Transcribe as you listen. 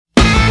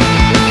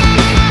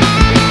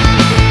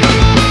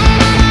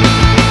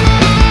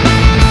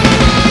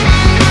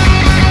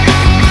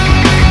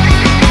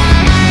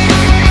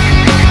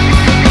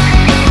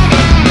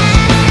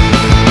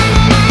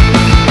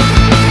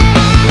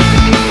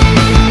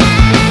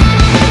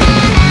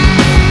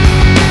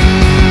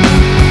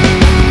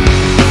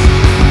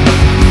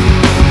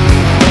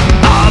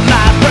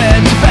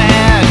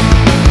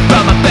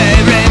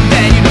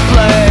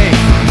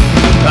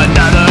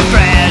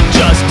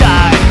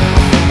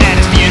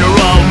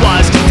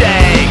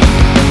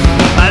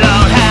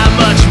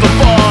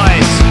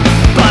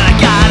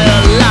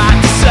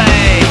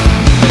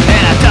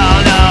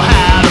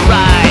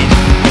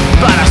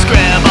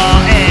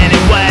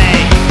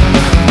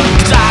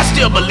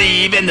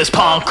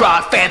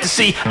rock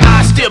fantasy.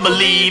 I still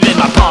believe in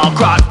my punk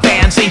rock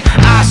fanzine.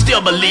 I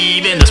still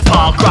believe in this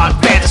punk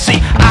rock fantasy.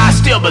 I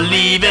still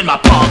believe in my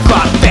punk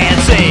rock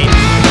fanzine.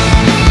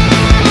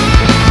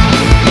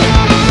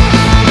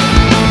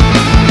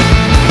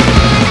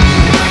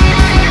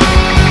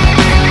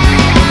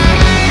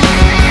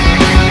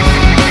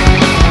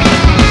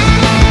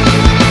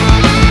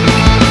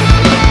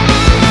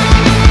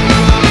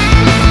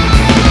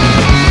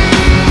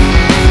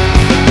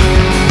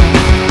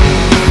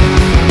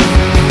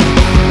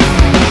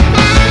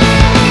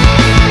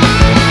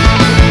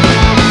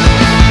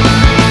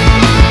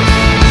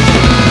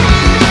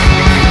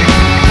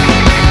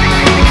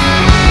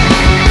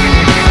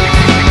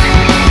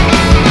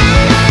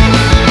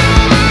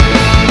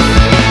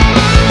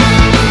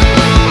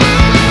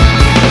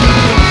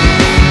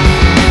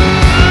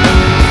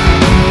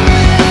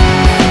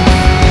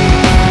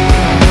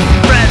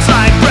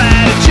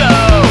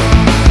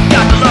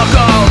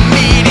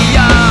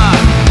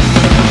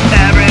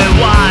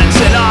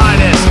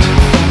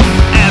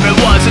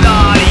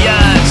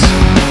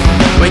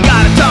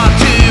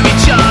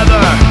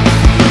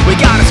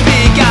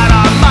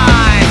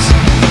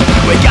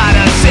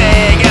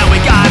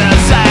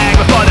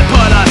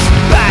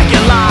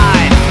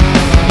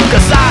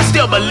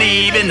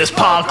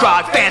 Punk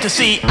rock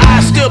fantasy.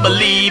 I still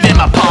believe in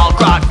my punk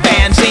rock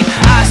fanzine.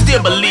 I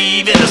still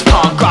believe in this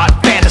punk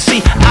rock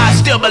fantasy. I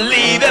still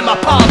believe in my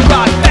punk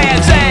rock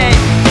fanzine.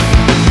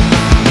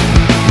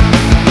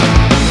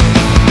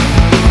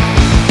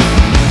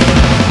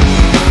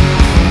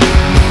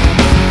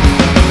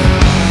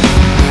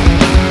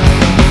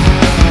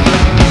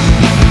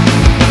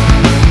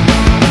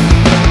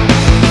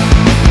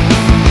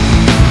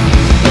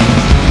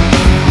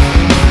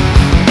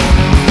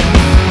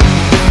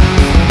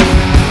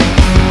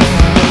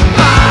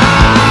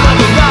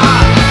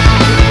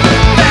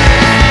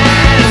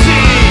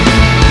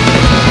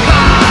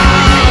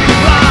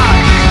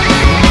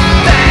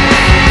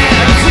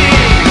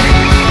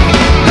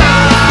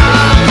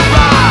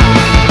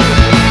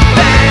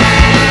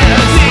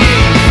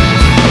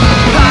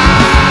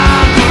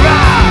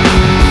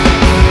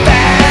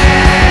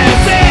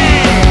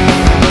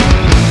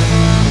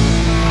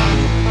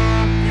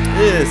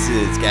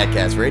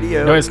 Gadcast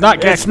Radio. No, it's not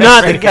Gadcast. It's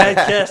not the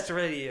Gadcast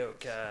Radio,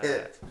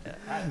 guys.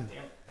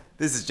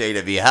 This is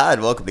JW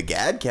Hyde. Welcome to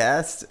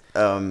Gadcast.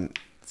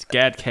 It's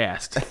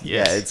Gadcast. Yes.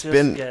 Yeah, it's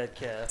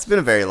Gadcast. been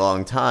a very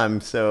long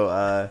time, so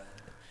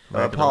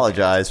I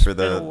apologize for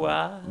the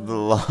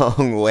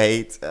long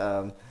wait.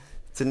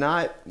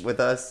 Tonight with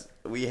us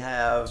we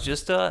have It's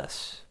just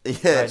us.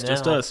 Yeah, it's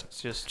just us.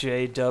 It's just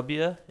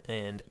JW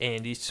and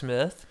Andy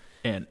Smith.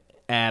 And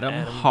Adam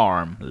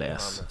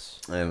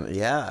Harmless.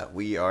 yeah,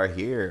 we are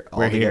here all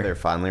We're together, here.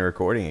 finally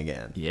recording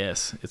again.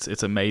 Yes,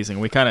 it's amazing.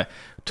 We kind of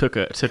took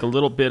a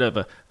little bit of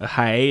a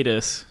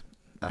hiatus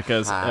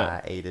because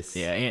hiatus.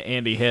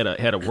 Andy had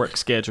a work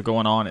schedule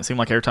going on. It seemed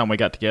like every time we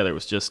got together, it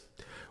was just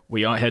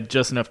we had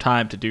just enough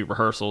time to do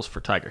rehearsals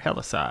for Tiger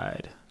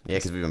Helicide. Yeah,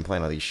 because we've been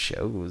playing all these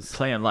shows.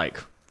 Playing like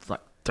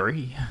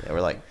 3. Yeah,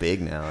 we're like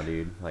big now,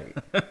 dude. Like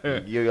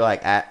you like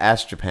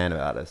ask Japan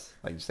about us.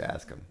 Like just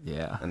ask them.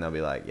 Yeah. And they'll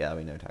be like, yeah,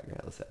 we know Tiger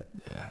Helicide.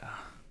 Yeah,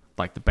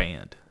 like the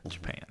band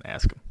Japan.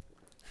 Ask them.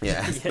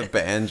 Yeah, it's the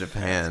band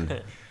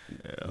Japan,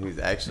 who's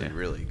actually a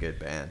really good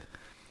band.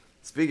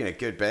 Speaking of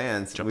good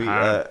bands,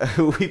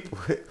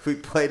 we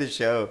played a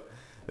show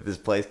at this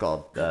place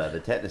called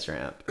the Tetanus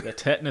Ramp. The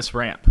Tetanus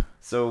Ramp.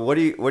 So what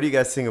do you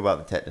guys think about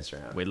the Tetanus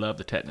Ramp? We love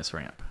the Tetanus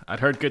Ramp. I'd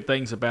heard good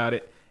things about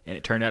it, and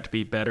it turned out to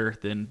be better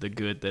than the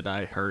good that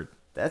I heard.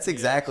 That's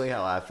exactly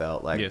how I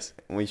felt. Like Yes.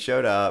 when we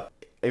showed up,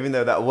 even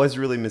though that was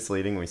really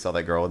misleading, we saw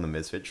that girl in the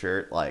Misfit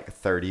shirt like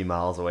 30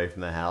 miles away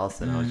from the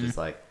house, and I was just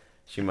like,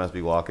 she must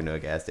be walking to a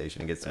gas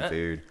station and get some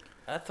food.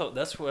 I thought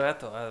that's what I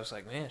thought. I was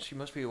like, man, she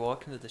must be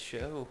walking to the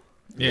show.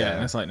 Yeah,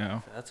 and it's like,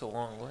 no. That's a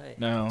long way.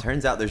 No.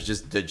 Turns out there's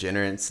just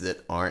degenerates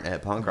that aren't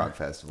at punk rock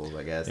festivals,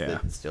 I guess, Yeah.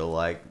 that still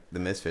like the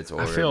Misfits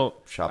or I feel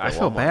shop at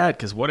feel Walmart. bad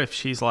because what if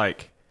she's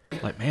like,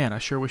 man, I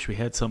sure wish we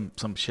had some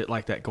shit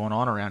like that going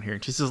on around here.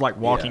 And she's just like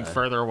walking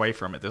further away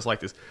from it. There's like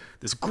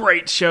this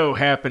great show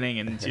happening,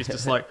 and she's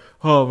just like,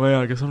 oh man,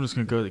 I guess I'm just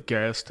gonna go to the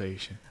gas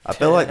station. I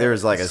feel like there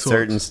was like a Sucks.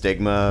 certain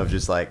stigma of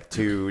just like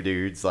two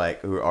dudes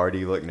like who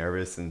already look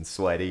nervous and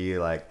sweaty,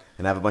 like,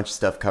 and have a bunch of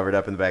stuff covered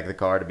up in the back of the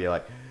car to be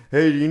like,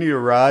 hey, do you need a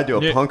ride to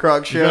a punk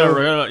rock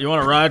show? You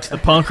want to ride to the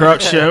punk rock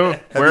show?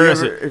 Where you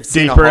is ever it?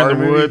 seen a Deeper in horror the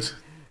movie? woods.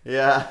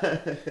 Yeah.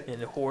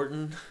 In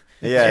Horton.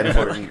 Yeah,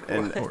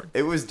 and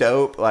it was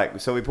dope. Like,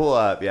 so we pull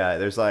up. Yeah,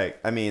 there's like,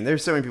 I mean,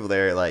 there's so many people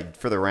there. Like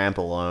for the ramp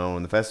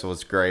alone, the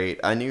festival's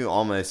great. I knew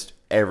almost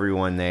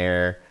everyone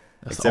there.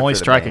 That's except the only for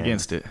strike band.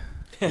 against it.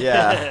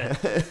 Yeah,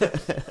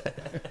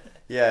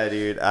 yeah,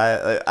 dude.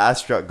 I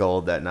struck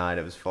gold that night.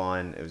 It was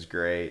fun. It was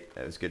great.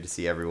 It was good to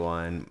see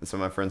everyone.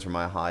 Some of my friends from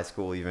my high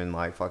school even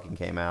like fucking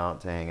came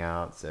out to hang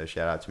out. So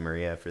shout out to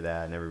Maria for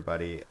that and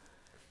everybody.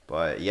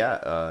 But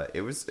yeah,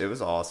 it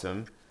was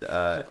awesome.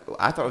 I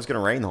thought it was gonna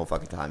rain the whole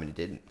fucking time, and it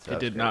didn't. So It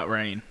did not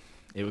rain.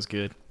 It was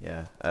good.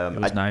 Yeah, It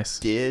was nice.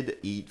 Did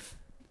eat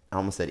I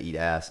almost said eat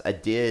ass. I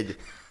did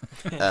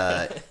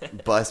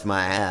bust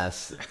my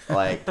ass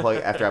like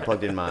after I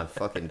plugged in my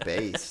fucking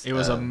bass. It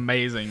was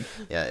amazing.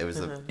 Yeah, it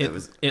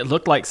was. It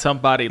looked like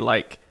somebody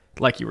like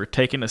you were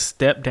taking a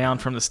step down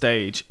from the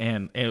stage,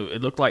 and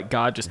it looked like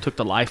God just took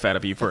the life out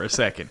of you for a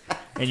second,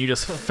 and you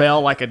just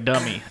fell like a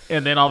dummy,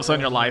 and then all of a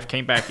sudden your life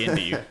came back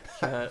into you.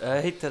 God,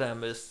 I hate that I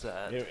missed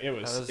that. It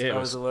was I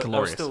was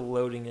glorious. still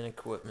loading in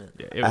equipment.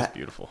 Yeah, it was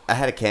beautiful. I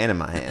had a can in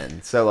my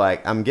hand, so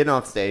like I'm getting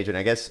off stage, and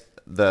I guess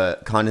the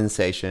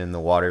condensation, the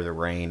water, the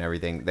rain,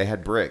 everything, they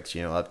had bricks,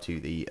 up to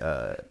the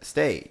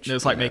stage. It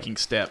was like making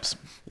steps.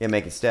 Yeah,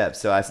 making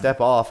steps. So I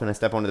step off and I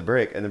step onto the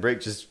brick, and the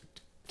brick just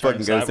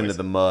fucking goes into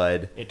the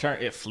mud.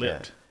 It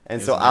flipped. Yeah.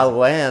 And so I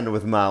land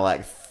with my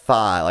like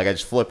thigh, like I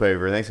just flip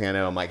over. Next thing I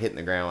know, I'm like hitting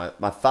the ground.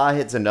 My thigh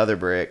hits another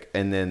brick,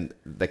 and then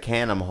the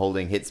can I'm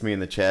holding hits me in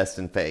the chest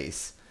and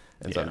face.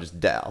 And so I'm just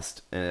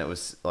doused. And it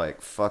was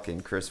like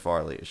fucking Chris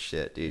Farley as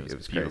shit, dude. It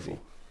was beautiful.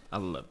 crazy. I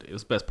loved it. It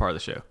was the best part of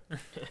the show.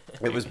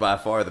 It was by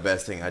far the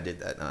best thing I did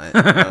that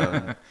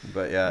night.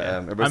 But yeah,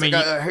 everybody's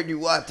like, I heard you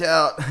wiped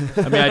out.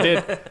 I mean, I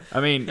did.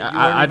 I mean,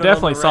 I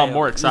definitely saw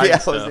more exciting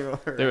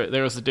stuff.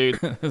 There was a dude,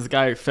 this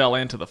guy who fell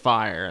into the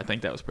fire. I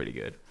think that was pretty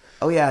good.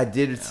 Oh yeah, I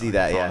did see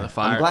that. Yeah,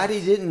 I'm glad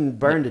he didn't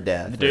burn to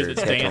death. The dude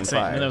that's dancing,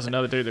 and there was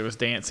another dude that was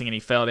dancing, and he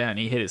fell down, and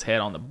he hit his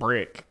head on the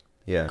brick.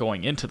 Yeah.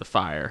 Going into the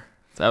fire.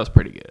 So that was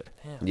pretty good.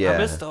 Damn, yeah, I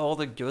missed all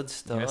the good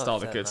stuff. You missed all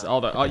the good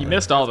stuff. You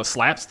missed all the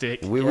slapstick.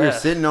 We were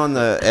sitting on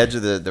the edge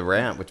of the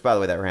ramp, which by the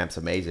way, that ramp's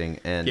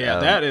amazing. And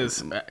that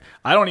is.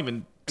 I don't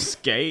even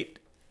skate,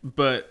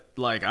 but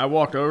like I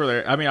walked over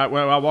there. I mean,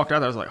 when I walked out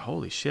there, I was like,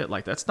 holy shit!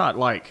 Like that's not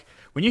like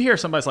when you hear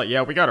somebody's like,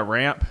 yeah, we got a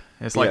ramp.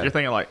 It's like you're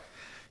thinking like.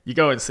 You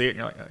go and see it, and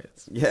you're like, oh,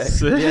 it's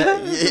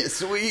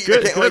sweet. Good,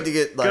 I can't wait to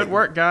get like, good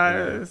work,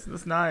 guys.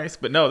 That's nice.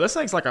 But no, this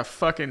thing's like a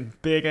fucking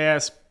big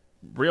ass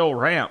real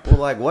ramp. Well,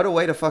 like, what a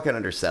way to fucking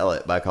undersell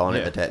it by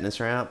calling it the tetanus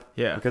ramp.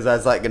 Yeah. Because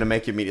that's like gonna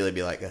make you immediately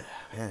be like,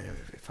 man,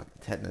 fucking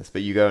tetanus.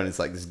 But you go and it's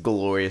like this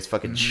glorious,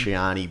 fucking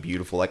shiny,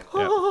 beautiful, like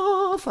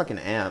fucking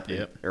amp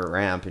or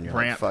ramp, and you're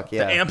like, fuck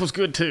yeah. The amp was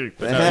good too.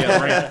 But no, the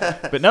ramp.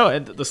 But no,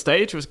 the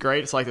stage was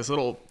great. It's like this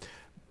little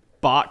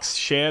box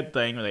shed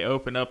thing where they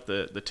open up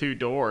the two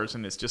doors,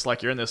 and it's just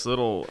like you're in this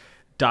little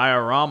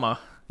diorama.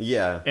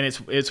 Yeah. And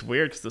it's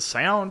weird because the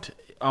sound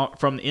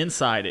from the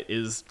inside it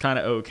is kind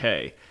of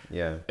okay.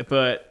 Yeah.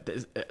 But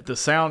the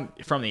sound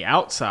from the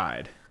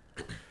outside,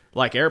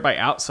 like everybody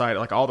outside,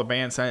 like all the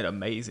bands sounded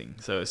amazing.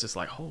 So it's just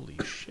like, holy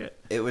shit.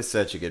 It was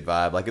such a good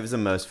vibe. Like it was the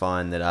most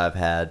fun that I've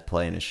had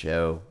playing a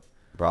show,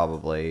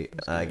 probably.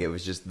 Like it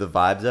was just the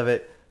vibes of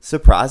it.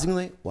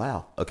 Surprisingly,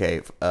 wow.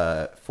 Okay,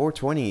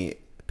 420.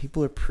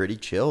 People are pretty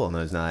chill on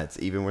those nights,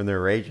 even when they're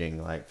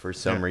raging. Like for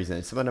some reason,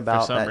 it's something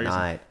about that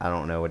night. I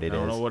don't know what it is. I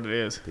don't know what it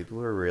is. People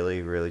were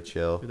really, really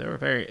chill. They were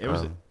very.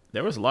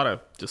 There was a lot of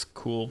just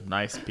cool,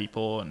 nice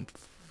people, and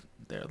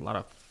there was a lot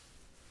of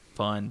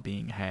fun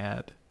being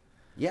had.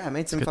 Yeah, I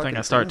made some. Good fucking thing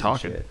I started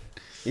talking. Shit.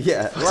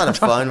 Yeah, a lot of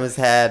fun was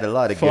had. A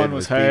lot of fun good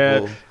was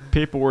had. People.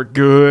 People were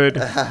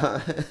good.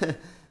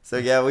 So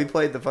yeah, we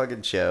played the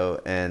fucking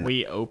show and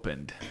we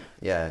opened.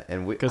 Yeah,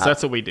 and because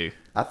that's what we do.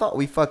 I thought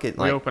we fucking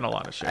we open a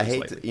lot of shows. I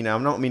hate to, I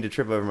don't mean to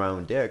trip over my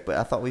own dick, but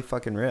I thought we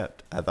fucking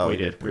ripped. I thought we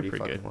did pretty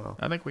fucking good. well.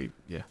 I think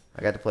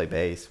I got to play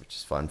bass, which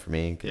is fun for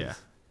me. Yeah.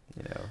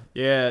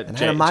 Yeah, and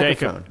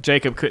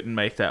Jacob couldn't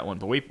make that one,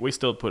 but we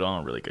still put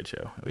on a really good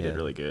show. We did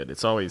really good.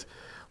 It's always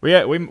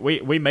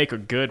we make a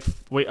good.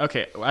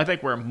 I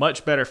think we're a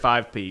much better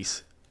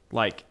 5-piece,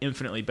 like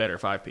infinitely better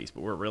 5-piece,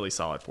 but we're a really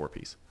solid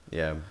 4-piece.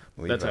 Yeah,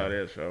 that's how it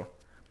is. So,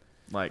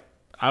 like,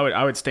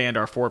 I would stand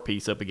our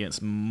 4-piece up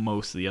against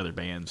most of the other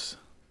bands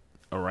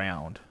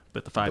around,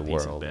 but the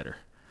 5-piece is better.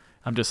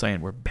 I'm just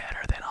saying we're better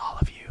than all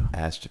of you.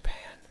 Ask Japan.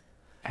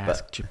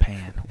 Ask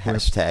Japan.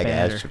 Hashtag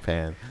Ask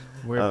Japan.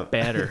 We're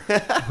better.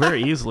 We're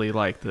easily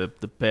like the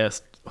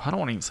best. I don't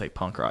want to even say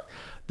punk rock.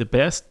 The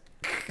best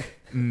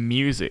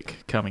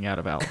music coming out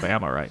of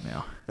Alabama right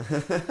now.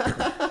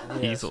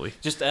 Easily.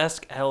 Just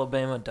ask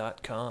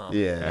Alabama.com.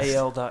 Yeah.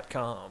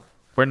 AL.com.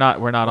 We're not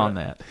on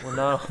that. We're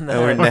not on that.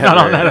 We're not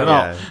on that at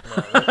all.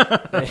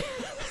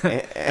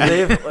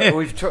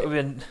 We've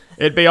been.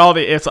 It'd be all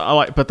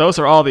the but those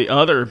are all the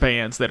other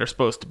bands that are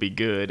supposed to be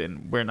good,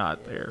 and we're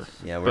not there.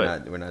 Yeah, we're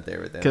not there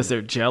with them because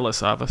they're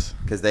jealous of us.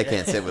 Because they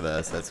can't sit with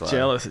us. That's why.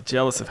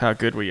 Jealous of how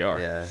good we are.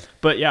 Yeah.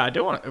 But yeah, I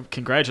do want to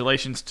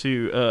congratulations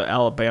to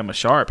Alabama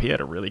Sharp. He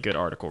had a really good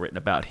article written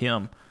about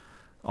him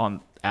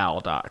on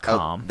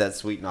al.com. Oh, that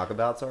Sweet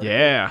Knockabouts article?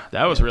 Yeah,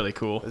 that was really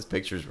cool. Those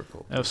pictures were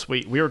cool. That was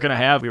sweet. We were gonna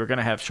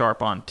have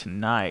Sharp on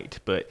tonight,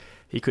 but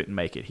he couldn't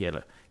make it. He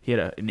had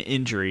an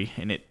injury,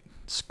 and it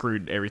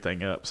screwed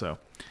everything up. So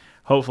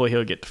hopefully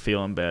he'll get to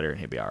feeling better and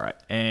he'll be all right.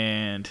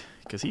 And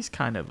because he's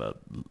kind of a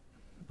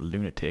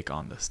lunatic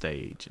on the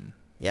stage. And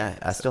yeah,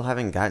 I still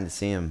haven't gotten to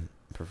see him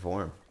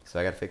perform, so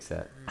I got to fix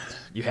that.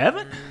 You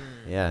haven't?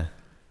 Yeah.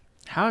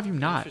 How have you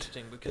not?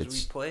 Interesting, because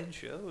we played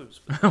shows.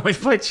 We've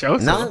played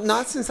shows.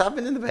 Not since I've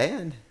been in the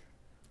band.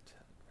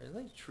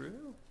 Really?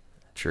 True?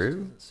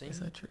 True. Is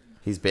that true?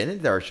 He's been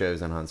at our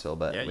shows in Huntsville,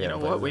 but Yeah, we you know haven't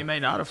played what? with We him. may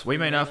not have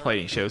played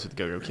any shows with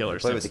the Go-Go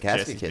Killers. Played with the since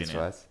Casket Jesse's Kids been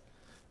in. twice.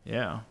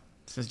 Yeah,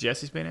 since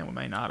Jesse's been in, we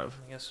may not have.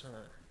 I guess not.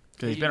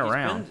 Because he's been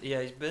around.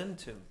 He's been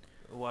to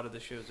a lot of the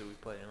shows that we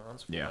play in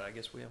Huntsville. Yeah. But I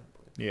guess we haven't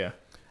played. Yeah,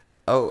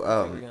 Oh, We're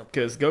gonna play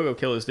because Go-Go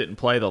Killers didn't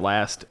play the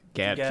last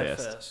Gad Gad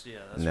Fest. Fest. Yeah,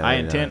 that's No. I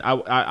you're intend.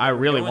 I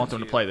really going want them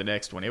to to. play the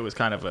next one. It was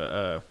kind of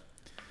a.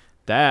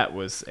 That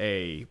was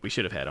a. We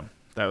should have had them.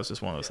 That was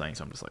just one of those things.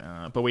 I'm just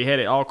like, but we had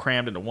it all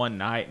crammed into one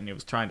night, and it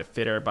was trying to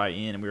fit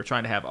everybody in, and we were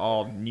trying to have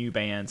all new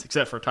bands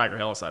except for Tiger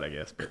Helicide, I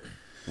guess.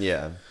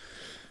 yeah.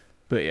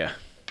 But yeah,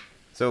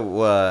 So,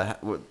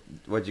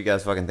 what'd you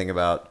guys fucking think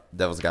about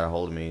Devil's Got a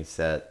Hold of Me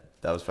set?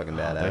 That was fucking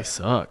they badass.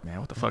 suck, man.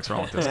 What the fuck's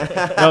wrong with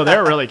this? No,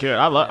 they're really good.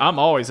 I'm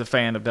always a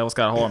fan of Devil's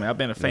Got a Hold of Me. I've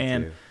been a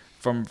fan too.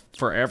 from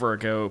forever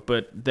ago,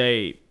 but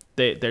they're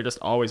just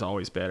always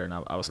better. And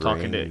I was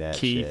talking Bring to that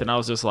Keith, shit. and I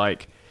was just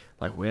like,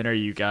 when are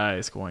you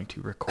guys going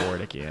to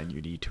record again?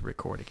 You need to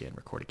record again.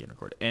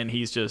 And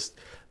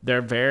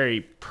they're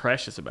very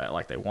precious about it.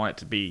 Like, they want it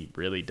to be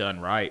really done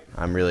right.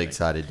 I'm really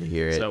excited to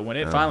hear it. So when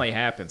it finally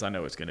happens, I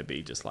know it's going to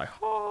be just like,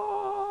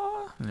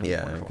 ah. And it'll be Yeah,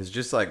 wonderful. because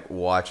just like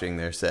watching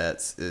their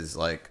sets is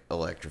like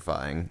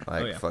electrifying.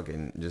 Like yeah.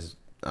 fucking just,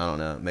 I don't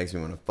know, it makes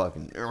me want to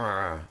fucking,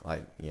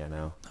 like, you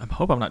know. I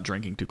hope I'm not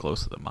drinking too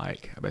close to the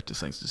mic. I bet this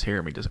thing's just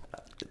hearing me. Just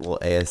Well,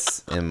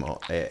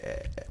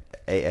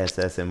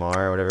 ASSMR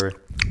or whatever,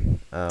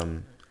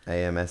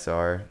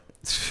 AMSR.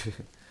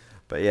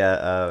 But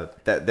yeah,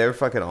 they were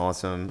fucking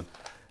awesome.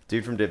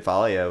 Dude from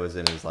Dipfolio was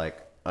in his like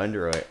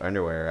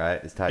underwear,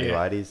 right? His tidy Yeah.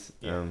 whities.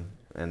 Yeah.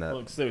 And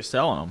well, 'cause they were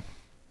selling them.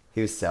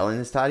 he was selling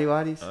his tidy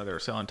whities. They were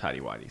selling tidy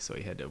whities, so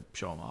he had to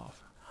show them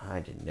off. I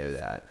didn't know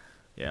that.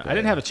 Yeah, Yeah. I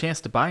didn't have a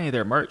chance to buy any of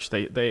their merch.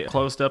 They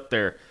closed up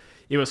their.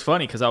 It was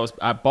funny because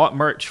I bought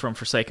merch from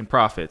Forsaken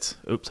Prophets.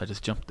 Oops, I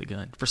just jumped the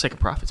gun. Forsaken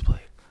Prophets played.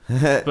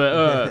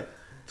 But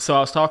so I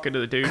was talking to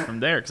the dude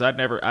from there because I'd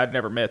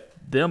never met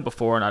them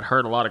before, and I'd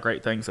heard a lot of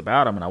great things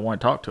about them, and I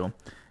wanted to talk to them.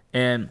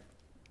 And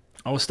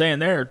I was staying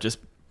there just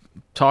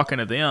talking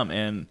to them,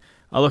 and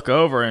I look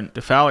over, and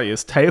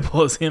Defalia's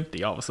table is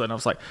empty. All of a sudden, I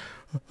was like,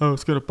 I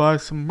was gonna buy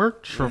some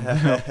merch from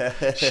them.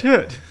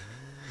 Shit.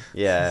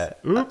 Yeah.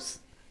 Oops.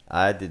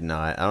 I did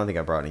not. I don't think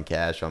I brought any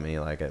cash on me,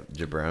 like a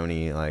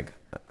jabroni. Like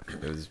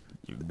it was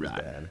Right.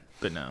 bad.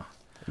 But no.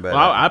 But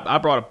Well, I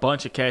brought a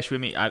bunch of cash with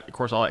me. Of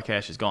course, all that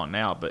cash is gone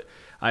now, but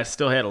I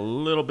still had a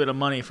little bit of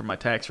money from my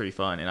tax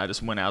refund, and I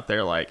just went out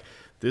there like,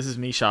 this is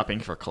me shopping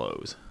for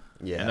clothes.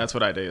 Yeah. And that's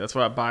what I do. That's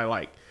what I buy,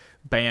 like,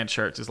 band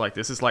shirts. It's like,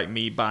 this is like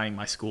me buying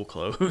my school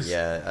clothes.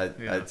 yeah,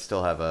 Yeah. I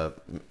still have a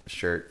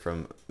shirt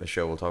from a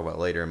show we'll talk about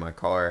later in my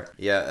car.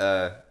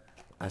 Yeah.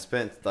 I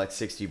spent like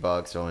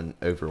 $60 on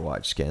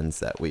Overwatch skins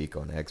that week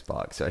on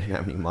Xbox, so I didn't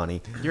have any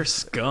money. You're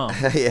scum.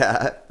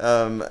 Yeah.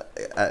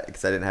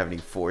 Because I didn't have any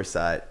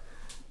foresight.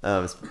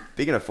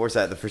 Speaking of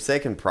foresight, the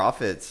Forsaken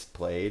Prophets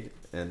played,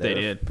 and They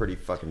were did. pretty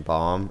fucking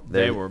bomb.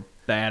 They were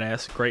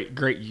badass.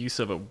 Great use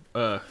of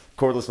a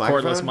cordless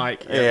microphone. cordless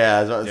mic. Yep. Yeah,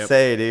 I was about to Yep.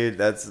 say, dude,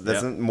 that's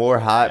Yep. more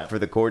hot Yep. for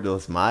the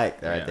cordless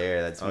mic right Yeah.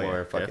 there. That's Oh, more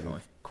yeah, fucking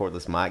definitely.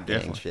 cordless mic gang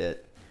Definitely.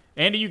 shit.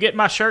 Andy, you get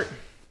my shirt?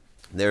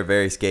 They were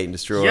very skate and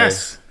destroy.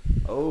 Yes.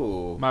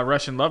 Oh. My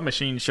Russian Love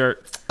Machine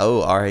shirt.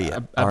 Oh, Ari.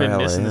 I've been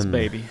missing this RLM.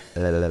 baby.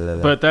 La, la, la, la,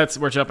 la. But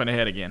we're jumping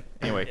ahead again.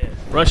 Anyway,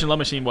 Russian Love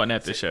Machine wasn't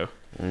at this show.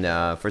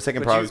 Nah,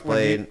 Forsaken But Prophets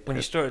played, when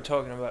you started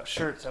talking about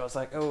shirts, I was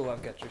like, oh,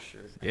 I've got your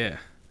shirt. Yeah.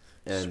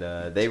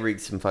 and they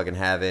wreaked some fucking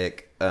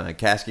havoc.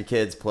 Casket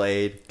Kids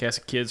played.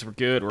 Casket Kids were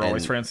good. We're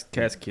always And friends with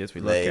Casket Kids.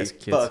 We love They Casket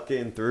Kids.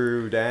 fucking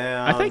threw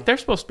down. I think they're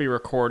supposed to be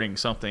recording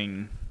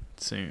something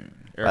soon.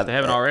 Or if they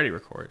haven't already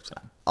recorded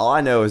something. all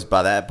I know is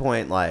by that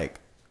point, like,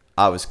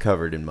 I was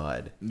covered in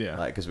mud. Yeah.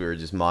 Like, because we were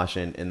just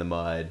moshing in the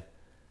mud,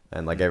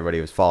 and like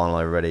everybody was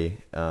following everybody.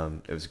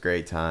 It was a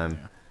great time,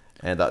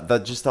 and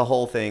just the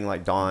whole thing,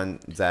 like Don,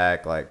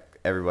 Zach, like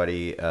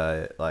everybody,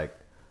 like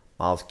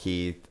Miles,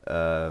 Keith,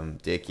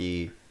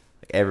 Dickie,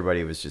 like,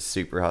 everybody was just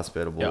super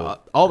hospitable. Yeah,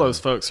 all those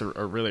folks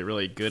are really,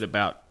 really good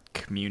about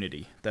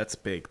community. That's a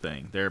big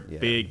thing. They're Yeah.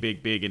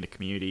 big into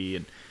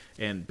community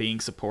and being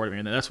supportive.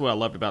 And that's what I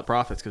loved about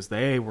Prophets because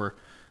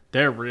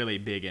they're really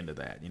big into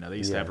that. You know, they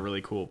used to Yeah. have a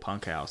really cool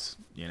punk house,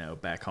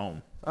 back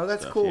home. Oh,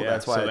 that's stuff. cool. Yeah,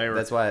 That's why. so they were-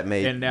 that's why it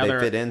made and now they they're-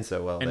 fit in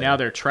so well. And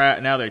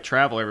there. now they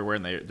travel everywhere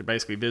and they're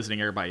basically visiting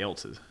everybody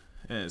else's.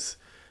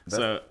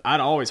 So I'd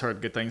always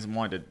heard good things and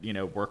wanted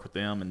to work with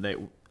them. And they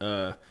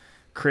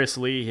Chris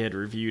Lee had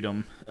reviewed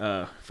them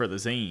for the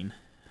zine,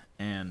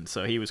 and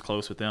so he was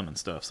close with them and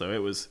stuff. So it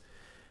was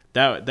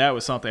that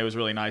was something. It was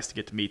really nice to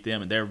get to meet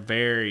them, and they're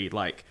very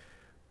like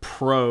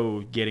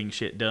pro getting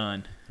shit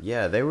done.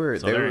 Yeah, they were.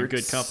 So they they're in were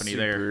good company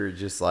there. super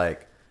just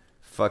like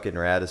fucking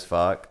rad as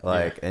fuck,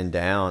 like and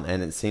down.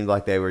 And it seemed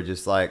like they were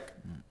just like,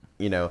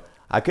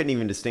 I couldn't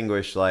even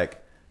distinguish like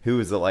who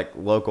was the like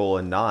local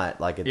and not.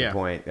 Like at Yeah. the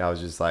point, I was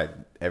just like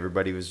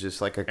everybody was just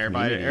like a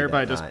community.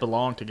 Everybody that just night.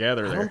 belonged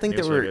together. I don't think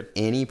there were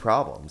any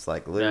problems,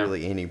 like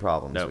literally any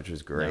problems, Nope. which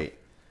was great.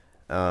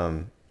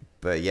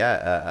 But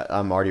yeah,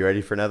 I'm already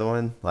ready for another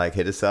one. Like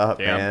hit us up,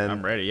 Yeah, man.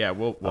 I'm ready. Yeah,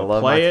 we'll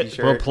love play my it.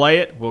 t-shirt. We'll play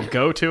it. We'll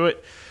go to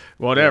it.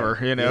 whatever.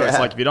 You know, it's Yeah.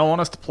 like if you don't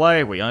want us to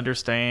play, we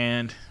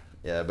understand.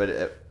 Yeah, but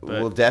But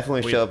we'll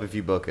definitely we- show up if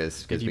you book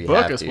us. 'Cause If you we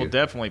book have us, to. we'll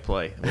definitely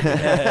play.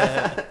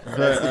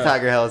 That's the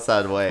Tiger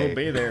Hellside way. We'll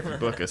be there if you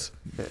book us.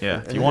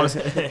 Yeah, if you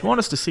want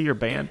us to see your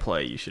band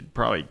play, you should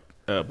probably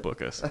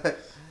book us.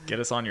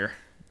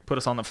 Put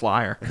us on the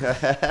flyer.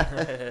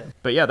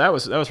 But yeah, that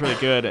was really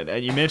good.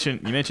 And you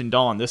mentioned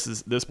Dawn.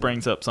 This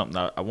brings up something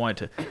I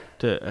wanted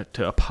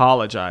to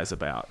apologize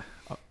about.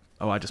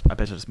 Oh, I bet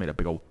you just made a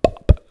big old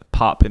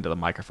pop into the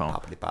microphone.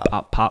 Poppity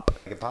pop. Pop.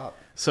 Make it pop.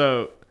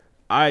 So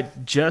I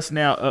just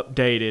now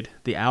updated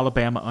the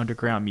Alabama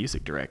Underground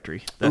Music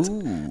Directory. That's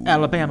Ooh.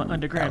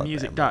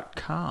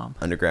 alabamaundergroundmusic.com.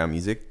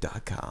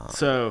 Undergroundmusic.com.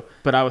 So,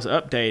 but I was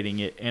updating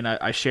it, and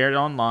I shared it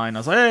online. I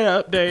was like, hey,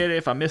 update it.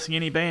 If I'm missing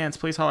any bands,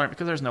 please holler at me,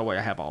 because there's no way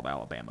I have all the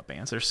Alabama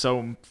bands. There's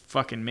so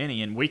fucking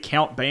many, and we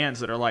count bands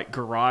that are like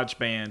garage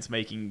bands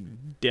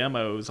making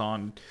demos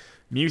on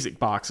music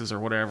boxes or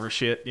whatever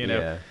shit, you know.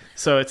 Yeah.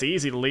 So it's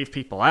easy to leave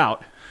people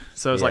out.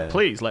 So it's Yeah. like,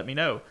 please let me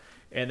know.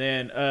 And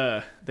then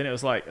it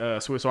was like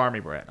Swiss Army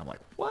Brat. And I'm like,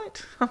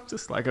 what? I'm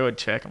just like, go and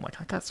check. I'm like,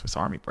 I got Swiss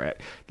Army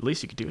Brat. The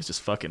least you could do is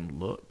just fucking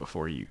look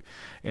before you,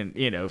 and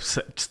you know,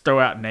 just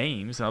throw out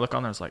names. And I look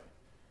on there, I was like,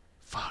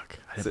 fuck,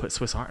 I didn't put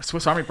Swiss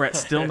Army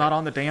Brat's still not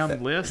on the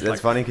damn list. That's Like,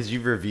 funny because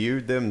you've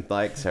reviewed them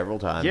like several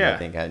times, Yeah. I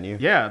think, hadn't you?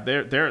 Yeah,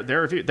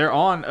 they're reviewed. They're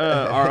on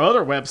our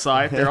other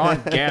website. They're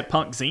on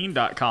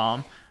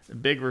gadpunkzine.com. A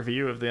big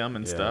review of them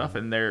and Yeah. stuff.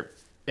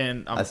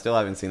 And I still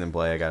haven't seen them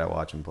play. I gotta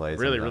watch them play.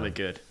 really sometime. really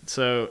good.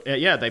 So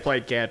yeah, they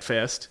played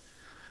Gadfest.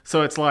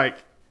 So it's like,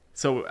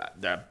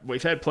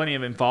 we've had plenty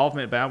of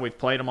involvement about it. We've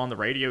played them on the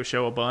radio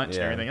show a bunch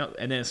Yeah. and everything else,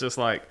 and then it's just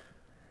like,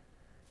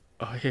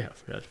 oh yeah, I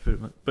forgot to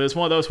put them. But it's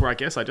one of those where I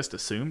guess I just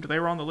assumed they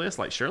were on the list.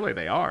 Like, surely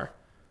they are,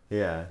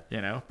 Yeah.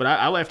 you know. But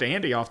I left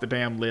Andy off the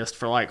damn list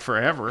for like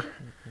forever.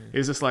 He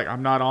was just like,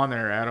 I'm not on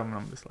there, Adam, and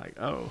I'm just like,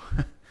 oh.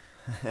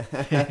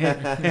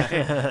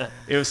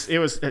 it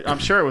was I'm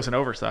sure it was an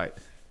oversight.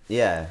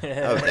 Yeah.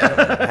 Oh,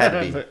 definitely. Had to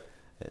be. But-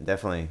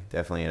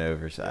 Definitely an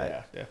oversight.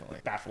 yeah,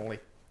 definitely.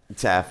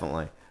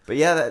 Definitely. But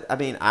yeah, I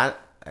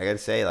gotta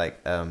say,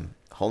 like,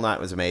 whole night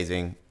was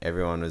amazing.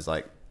 Everyone was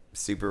like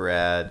super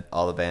rad.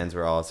 All the bands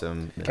were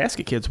awesome.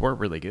 Casket Kids were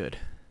really good.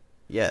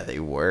 Yeah, they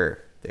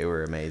were. They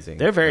were amazing.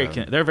 They're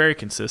very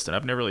consistent.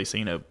 I've never really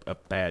seen a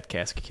bad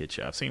Casket Kid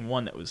show. I've seen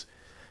one that was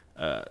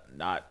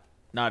not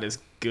as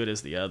good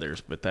as the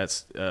others, but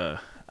that's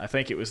I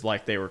think it was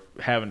like they were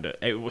having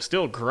to. It was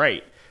still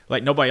great.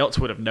 Like, nobody else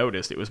would have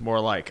noticed. It was more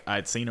like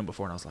I'd seen them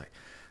before, and I was like,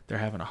 they're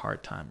having a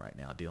hard time right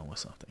now dealing with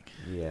something.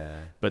 Yeah.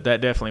 But that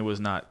definitely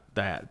was not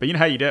that. But you know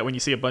how you do it when you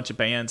see a bunch of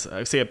bands, when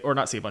you see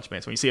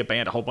a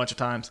band a whole bunch of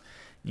times,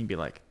 you can be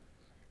like,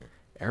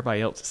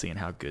 everybody else is seeing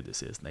how good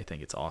this is, and they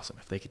think it's awesome.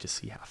 If they could just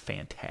see how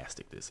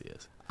fantastic this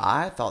is.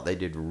 I thought they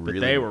did really.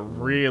 But they were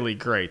really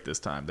great this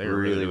time. They were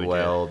really, really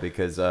well good.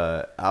 because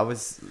I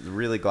was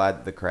really glad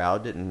that the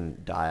crowd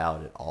didn't die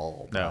out at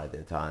all No. by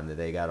the time that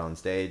they got on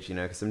stage. You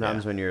know, because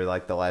sometimes Yeah. when you're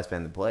like the last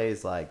band that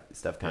plays, like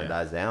stuff kind of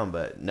Yeah. dies down.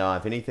 But no,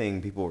 if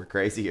anything, people were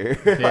crazier.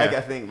 Yeah. Like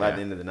I think by Yeah.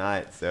 the end of the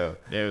night. So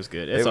It was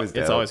good. it was. It's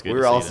dope. always good. We to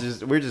were see also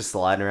them. we're just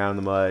sliding around in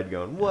the mud,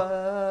 going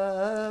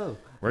whoa.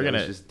 We're It was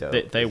gonna. just dope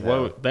They as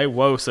hell.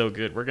 woe so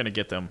good. We're gonna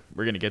get them.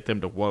 We're gonna get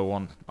them to woe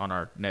on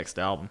our next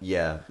album.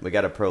 Yeah, we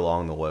got to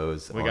prolong the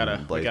woes. We on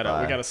got Blaze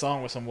By. a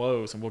song with some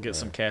woes, and we'll get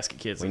some Casket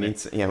Kids. We in there.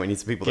 need we need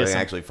some people Get that can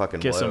some- actually fucking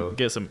get blow.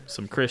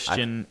 some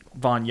Christian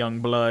Von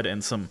Youngblood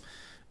and some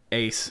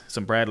Ace,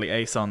 some Bradley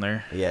Ace on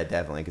there. Yeah,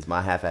 definitely, because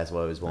my half-ass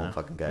woes won't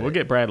fucking cut We'll it.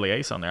 get Bradley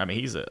Ace on there. I mean,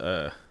 he's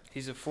a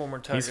He's a former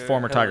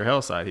Tiger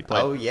Hellside. He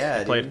played. Oh, yeah,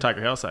 he played a dude.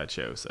 Tiger Hellside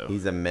show. So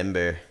He's a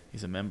member.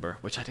 he's a member,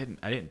 which I didn't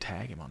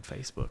tag him on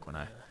Facebook when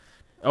I.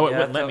 Oh, it Yeah, I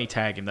wouldn't let thought- me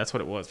tag him. That's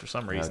what it was for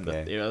some reason.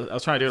 Okay. I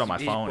was trying to do it on my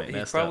phone. It He's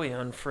messed probably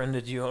up.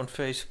 unfriended you on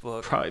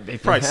Facebook. He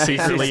probably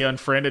secretly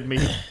unfriended me.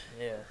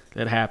 Yeah.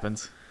 That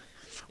happens.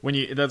 When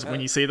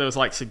you see those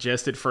like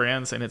suggested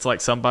friends, and it's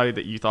like somebody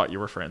that you thought you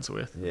were friends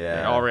with. Yeah.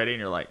 And already, and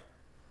you're like,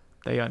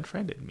 they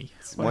unfriended me.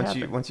 What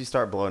happened? Once you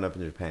start blowing up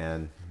in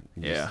Japan,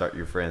 Yeah.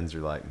 your friends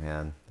are like,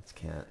 man, this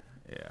can't.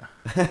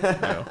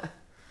 Yeah.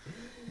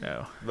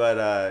 No.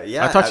 But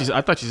yeah, I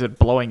thought you said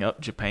blowing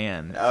up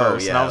Japan Oh,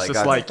 first, yeah, and I was like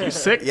just God- like, you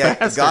sick yeah,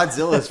 bastard.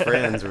 Godzilla's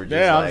friends were just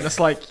Yeah, like, I'm just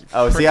like.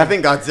 oh, see, I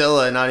think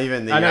Godzilla, not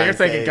even the I know United you're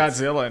thinking States.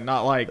 Godzilla, and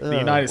not like the Ugh.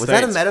 United was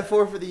States. that a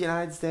metaphor for the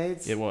United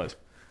States? It was.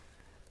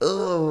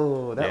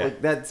 Oh, Yeah.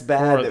 that's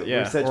bad Or- that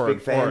yeah, we're such or-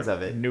 big fans or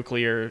of it.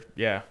 Nuclear,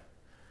 yeah.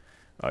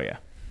 Oh yeah.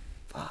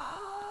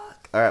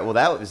 All right, well,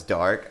 that was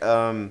dark.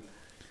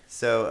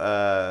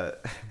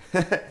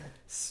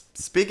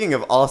 Speaking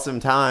of awesome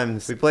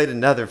times, we played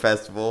another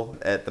festival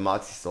at the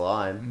Moxie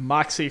Salon.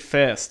 Moxie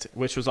Fest,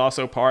 which was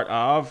also part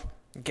of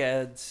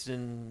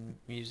Gadsden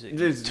Music.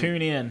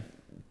 Tune In.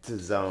 To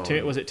Zone.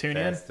 Was it Tune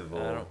In? Festival.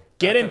 I don't-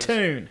 Get I in thought it was-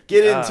 tune.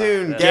 Get in Ah,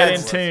 tune, that- Get in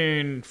Gadsden.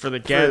 tune for the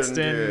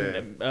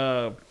Gadsden,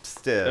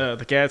 Still.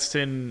 the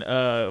Gadsden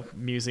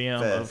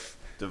Museum Fest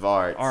of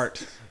Arts. of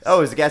Art.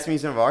 Oh, is the Gadsden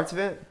Museum of Arts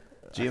event?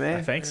 GMA?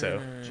 I think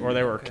so, or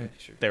they were okay,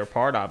 sure. they were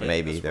part of it.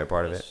 Maybe That's they're what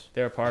part of was. it.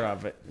 They were part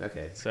of it.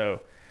 Okay.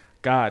 So,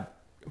 God,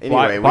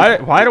 Anyway,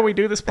 why do we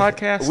do this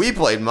podcast? we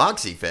played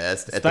Moxie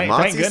Fest at the thank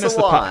Moxie goodness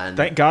Salon.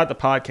 thank God the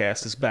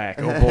podcast is back.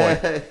 Oh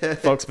boy,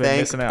 folks been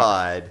Thank missing out.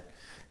 Pod.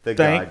 The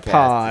Thank Godcast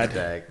Pod. is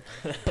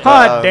back.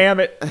 God damn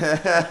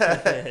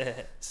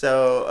it!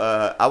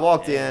 So I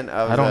walked in.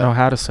 I don't know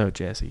how to sew,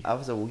 Jesse. I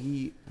was a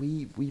wee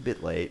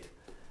bit late,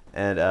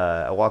 and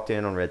I walked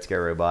in on Red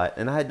Scare Robot,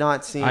 and I had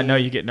not seen. I know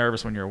you get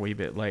nervous when you're a wee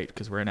bit late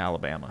because we're in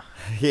Alabama,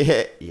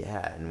 yeah,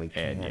 and we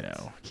can't.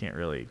 and can't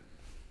really.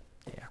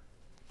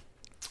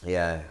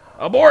 Yeah.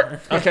 Abort.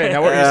 Okay,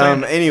 now what are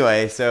you saying?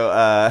 Anyway, so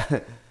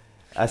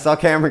I saw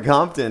Cameron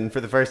Compton for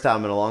the first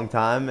time in a long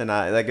time, and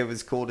it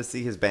was cool to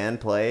see his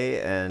band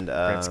play. And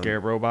Red Scare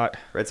Robot.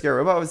 Red Scare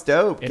Robot was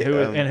dope.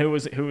 And who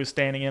was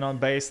standing in on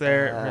bass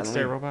there? Red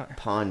Scare Robot.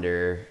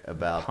 Ponder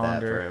about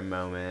that for a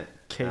moment.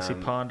 Casey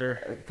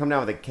Ponder. Come down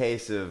with a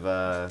case of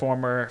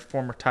Former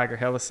Tiger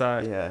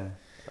Helicide. yeah,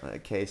 a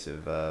case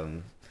of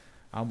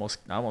I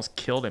almost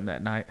killed him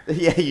that night.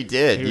 yeah, you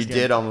did. He You was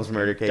did gonna almost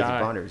murder Casey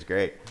die. Ponder. It was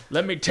great.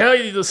 Let me tell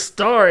you the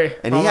story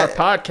And on he our had-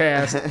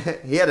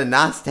 podcast. He had a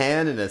nice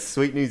tan and a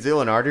sweet New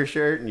Zealand Arter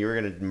shirt, and you were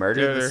gonna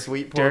murder the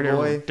sweet poor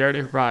boy.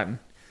 Dirty rotten.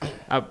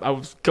 We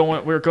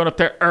were going up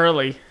there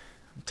early.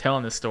 I'm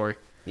telling this story.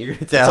 You're gonna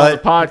It's tell on the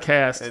it.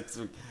 podcast. It's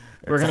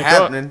We're gonna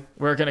happening.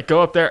 We're gonna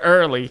go up there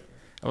early.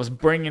 I was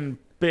bringing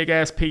big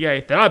ass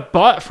PA that I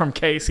bought from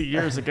Casey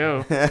years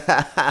ago.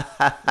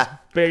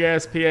 Big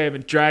ass PA. I've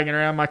been dragging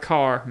around my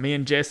car. Me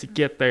and Jesse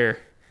get there.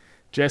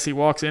 Jesse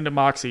walks into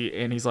Moxie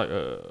and he's like,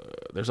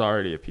 there's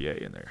already a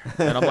PA in there.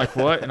 And I'm like,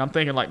 what? And I'm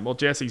thinking like, well,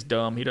 Jesse's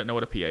dumb. He doesn't know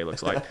what a PA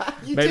looks like.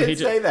 You maybe did he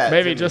say that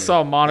Maybe to he just me.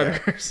 saw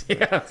monitors.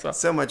 Yeah. So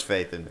So much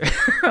faith in me.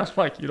 I was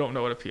like, you don't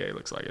know what a PA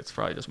looks like. It's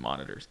probably just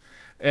monitors.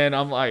 And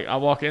I'm like, I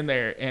walk in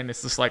there and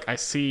it's just like I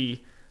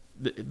see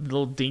the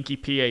little dinky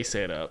PA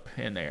setup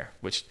in there,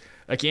 which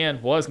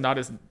again was not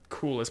as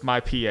cool as my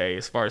PA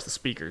as far as the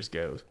speakers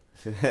goes.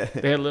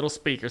 They had little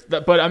speakers,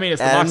 but I mean,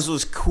 it's the Adams Moxie.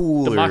 was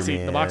cooler, The Moxie,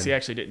 man. the Moxie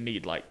actually didn't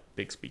need like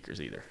big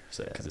speakers either,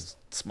 so because it's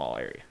a small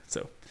area.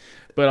 So,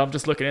 but I'm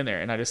just looking in there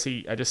and I just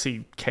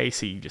see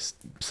Casey just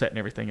setting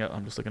everything up.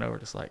 I'm just looking over,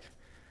 just like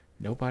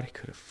nobody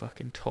could have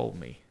fucking told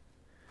me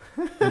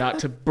not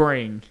to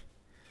bring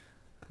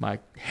my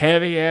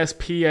heavy ass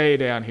PA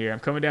down here. I'm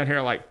coming down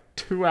here like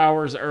 2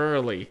 hours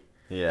early,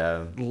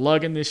 Yeah.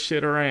 lugging this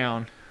shit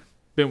around.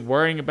 Been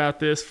worrying about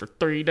this for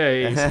 3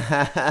 days.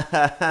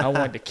 I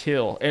wanted to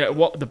kill. And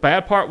the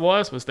bad part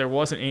was there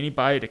wasn't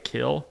anybody to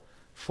kill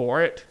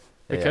for it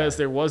because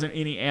there wasn't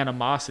any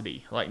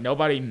animosity. Like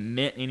nobody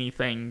meant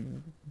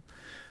anything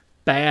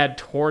bad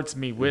towards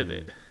me with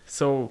it.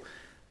 So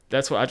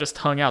that's why I just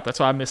hung out. That's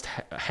why I missed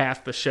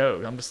half the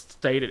show. I'm just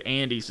stayed at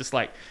Andy's, just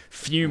like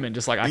fuming,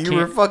 just like I You can't.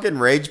 were fucking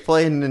rage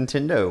playing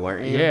Nintendo,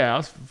 weren't you? Yeah, I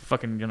was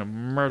fucking gonna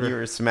murder. You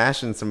were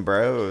smashing some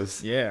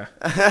bros. Yeah.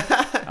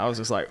 I was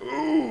just like,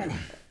 ooh.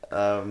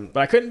 But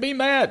I couldn't be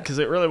mad because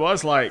it really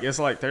was like, it's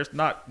like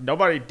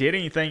nobody did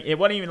anything. It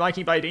wasn't even like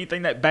anybody did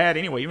anything that bad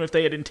anyway, even if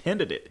they had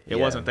intended it. It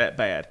wasn't that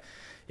bad.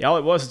 Yeah, all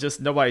it was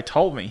just nobody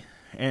told me.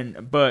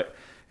 But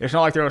it's not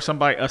like there was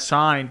somebody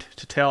assigned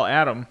to tell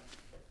Adam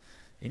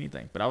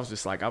anything. But I was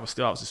just like, I was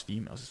just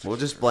fuming. We'll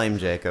just blame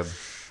Jacob.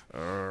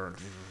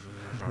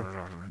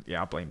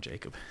 Yeah, I blame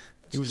Jacob.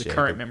 He was Jacob. a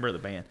current member of the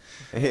band.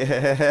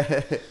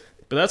 You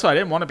But that's why I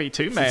didn't want to be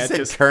too mad. said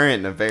 'Cause- current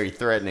in a very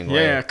threatening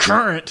way. yeah,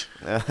 current.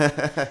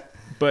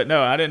 But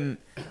no, I didn't.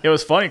 It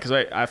was funny because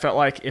I felt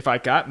like if I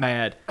got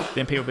mad,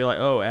 then people would be like,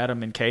 "Oh,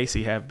 Adam and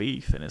Casey have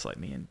beef," and it's like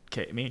me and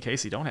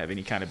Casey don't have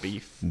any kind of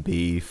beef.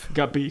 Beef.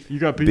 Got beef? You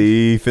got beef?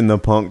 Beef in the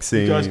punk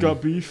scene. You guys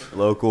got beef?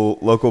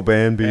 Local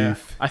band beef. Yeah.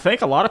 I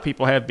think a lot of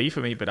people have beef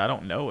with me, but I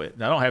don't know it.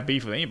 I don't have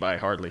beef with anybody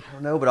hardly. I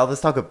don't know, but all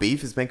this talk of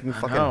beef is making me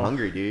fucking know.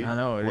 hungry, dude. I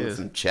know, it Want is.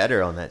 some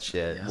cheddar on that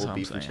shit. Yeah, that's Little what I'm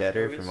beef and saying.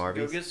 cheddar Go from get-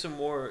 Arby's. Go get some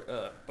more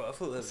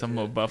buffalo. Some dip.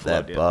 more buffalo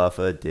That dip.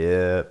 buffa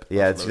dip.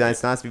 Yeah, it's Buffalo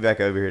nice to be back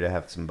over here to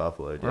have some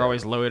buffalo dip. We're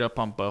always loaded up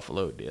on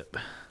buffalo dip.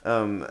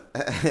 Um,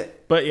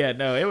 But yeah,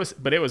 no, it was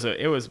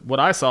what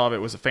I saw of it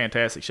was a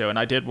fantastic show, and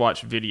I did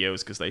watch videos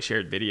because they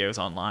shared videos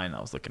online.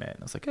 I was looking at it,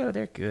 and I was like, oh,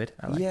 they're good.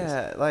 I like this.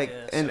 yeah, like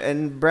Yeah,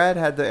 and Brad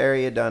had the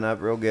area done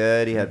up real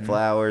good. He had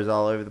flowers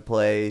all over the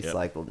place, Yep.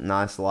 like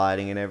nice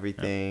lighting and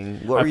everything.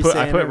 What were I you put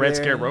saying Red over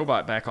Scare there?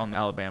 Robot back on the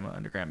Alabama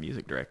Underground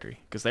Music Directory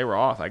because they were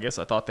off. I guess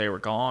I thought they were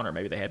gone, or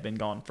maybe they had been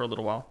gone for a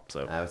little while.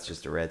 So That was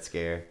just a Red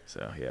Scare.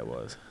 yeah, it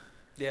was.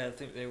 Yeah, I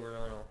think they were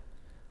on a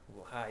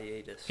little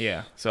hiatus.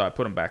 Yeah, so I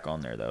put them back on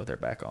there though. They're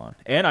back on,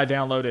 and I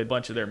downloaded a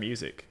bunch of their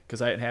music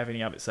because I didn't have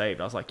any of it saved.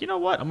 I was like, you know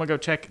what? I'm gonna go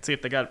check and see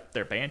if they got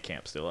their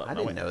Bandcamp still up. I And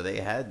didn't went, know they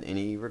had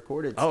any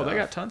recorded Oh, stuff. they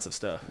got tons of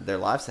stuff. Their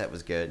live set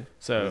was good.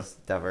 So- it was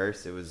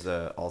diverse. It was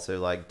also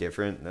like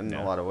different than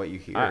Yeah. a lot of what you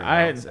hear.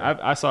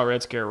 I saw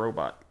Red Scare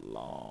Robot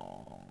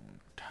long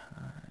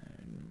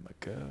time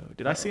ago.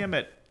 Did I see him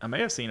at? I may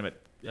have seen him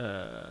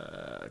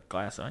at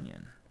Glass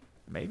Onion.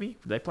 Maybe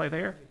did they play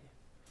there?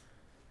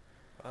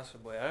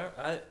 Possibly.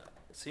 It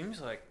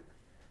seems like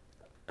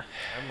I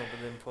remember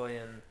them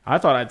playing. I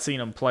thought I'd seen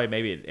him play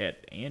maybe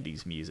at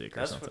Andy's Music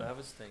or That's something. what I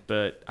was thinking.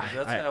 But 'Cause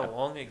that's how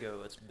long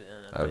ago it's been.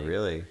 I Oh think,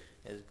 really?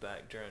 Is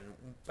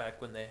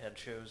back when they had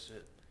shows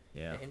at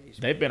Yeah, Andy's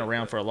they've been pretty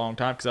around good. for a long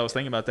time because I was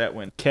thinking about that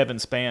when Kevin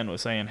Spann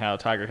was saying how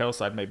Tiger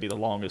Hillside may be the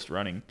longest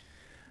running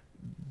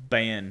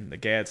band in the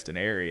Gadsden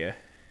area,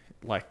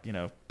 like, you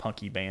know,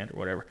 punky band or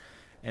whatever.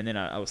 And then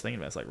I was thinking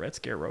about it's like Red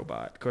Scare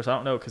Robot. Of course, I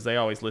don't know because they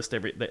always list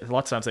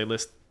lots of times they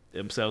list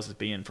themselves as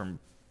being from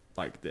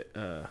like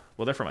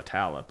well, they're from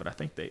Attala, but I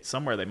think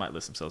somewhere they might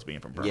list themselves being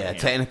from Birmingham. Yeah,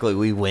 technically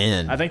we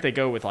win. I think they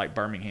go with like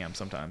Birmingham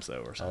sometimes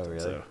though or something.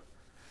 really? So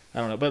I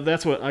don't know, but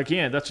that's what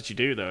you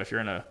do though. If you're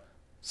in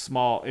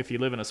if you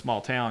live in a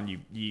small town, you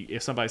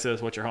if somebody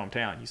says what's your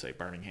hometown, you say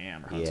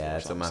Birmingham or Huntsville. Yeah, or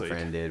that's what something. my So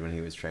friend did when he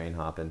was train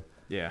hopping.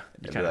 Yeah, you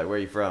I'd be kind like, of "Where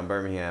you from?"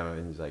 Birmingham,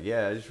 and he's like,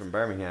 "Yeah, he's from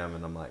Birmingham,"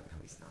 and I'm like, "No,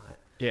 he's not."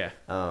 yeah.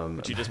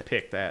 But you just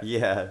pick that.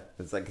 Yeah,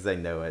 it's like because they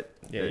know it.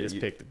 Yeah, you just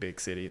pick the big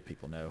city that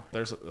people know.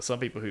 There's some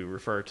people who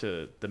refer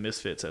to the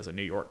Misfits as a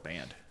New York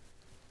band,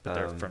 but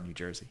they're from New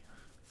Jersey.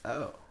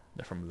 Oh,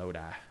 They're from Lodi.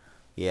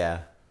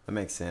 yeah, that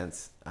makes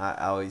sense. I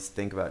always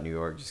think about New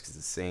York just because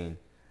the scene.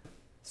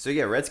 So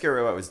yeah, Red Scare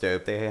Robot was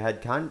dope. They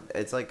had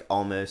it's like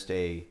almost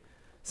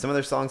some of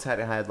their songs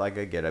had like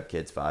a Get Up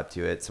Kids vibe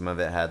to it. Some of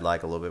it had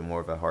like a little bit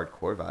more of a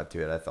hardcore vibe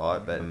to it, I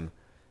thought. But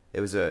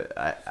it was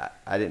I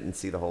didn't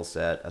see the whole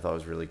set. I thought it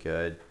was really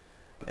good.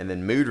 And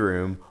then Mood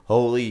Room,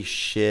 holy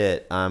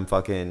shit, I'm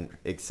fucking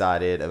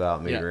excited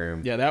about Mood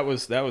Room. Yeah, that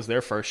was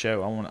their first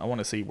show. I want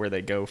to see where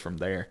they go from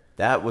there.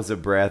 That was a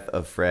breath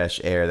of fresh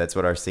air. That's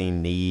what our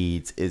scene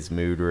needs is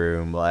Mood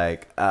Room.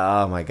 Like,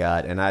 oh my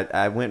God. And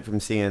I went from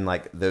seeing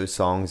like those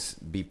songs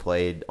be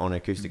played on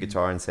acoustic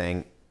guitar and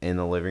sang in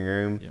the living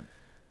room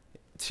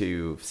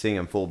to seeing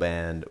them full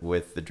band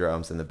with the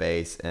drums and the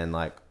bass and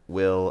like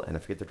Will, and I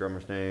forget the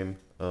drummer's name.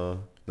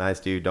 Nice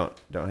dude.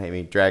 Don't hate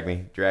me. Drag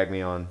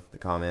me on the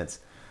comments.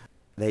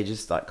 They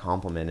just like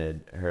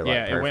complimented her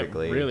like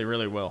perfectly. It went really,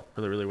 really well.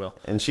 Really, really well.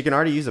 And she can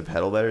already use a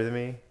pedal better than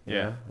me.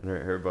 Yeah. And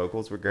her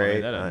vocals were I great.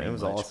 mean, that doesn't It mean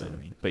was much,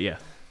 awesome. But yeah.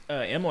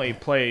 Emily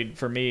played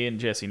for me and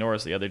Jesse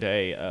Norris the other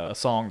day a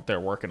song they're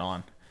working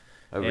on.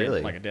 Oh,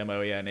 really? Like a demo,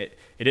 yeah. And it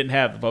didn't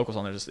have the vocals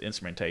on there, just the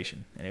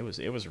instrumentation. And it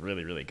was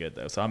really, really good,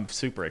 though. So I'm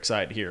super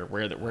excited to hear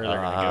where they're going to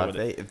go with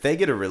it. If they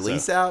get a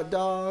release out,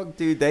 dog,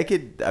 dude, they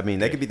could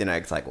be the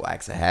next, like,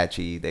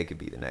 Waxahachie. They could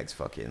be the next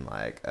fucking,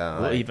 like...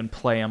 We'll even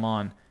play them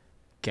on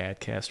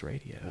Gadcast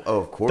Radio. Oh,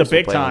 of course, the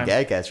big we'll play time. on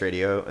Gadcast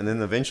Radio. And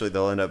then eventually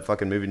they'll end up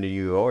fucking moving to New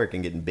York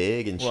and getting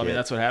big and Well, shit. I mean,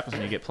 that's what happens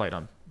when you get played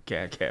on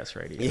Gadcast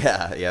Radio.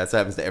 Yeah, that's what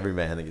happens to every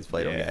band that gets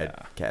played on Yeah.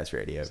 Gadcast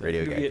Radio.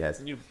 Radio You get-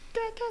 Gadcast.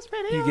 Gadcast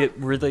Radio. You get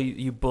really,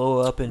 you blow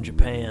up in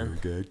Japan.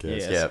 Gadcast.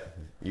 Yes. Yep.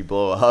 You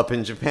blow up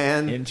in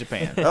Japan? In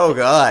Japan. Oh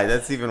god,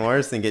 that's even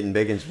worse than getting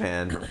big in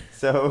Japan.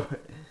 So,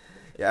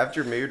 yeah,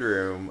 after Mood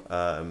Room,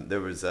 there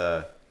was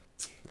you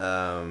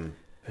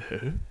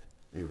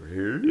were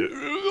here. There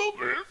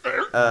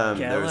was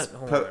Gallant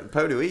horn.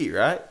 Po to Eat,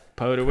 right?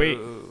 Poe to Eat.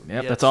 Ooh,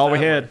 Yep, yes, that's all we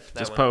that had. one, that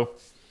Just one. Poe.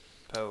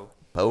 Poe.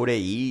 Po to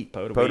Eat.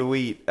 Po to Po to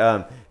Eat.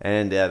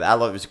 And I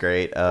love it was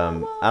great. I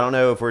don't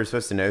know if we're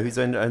supposed to know who's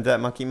under that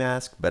monkey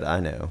mask, but I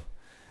know,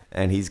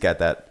 and he's got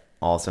that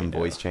awesome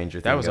voice changer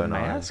thing That was a going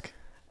on. mask?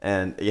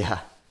 And yeah,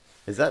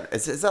 is that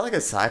like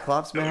a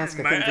Cyclops mask?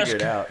 I couldn't figure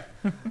it out.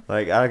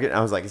 Like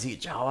I was like, is he a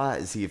Jawa?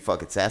 Is he a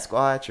fucking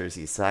Sasquatch? Or is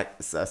he a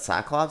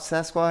Cyclops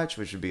Sasquatch,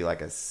 which would be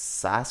like a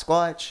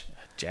Sasquatch?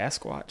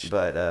 Jasquatch.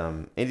 But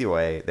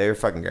anyway, they were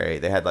fucking great.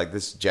 They had like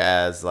this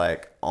jazz,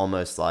 like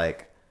almost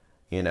like,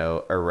 you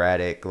know,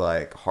 erratic,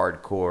 like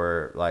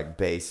hardcore, like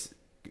bass,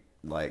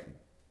 like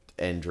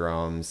and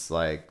drums,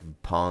 like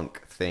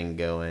punk thing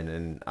going,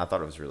 and I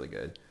thought it was really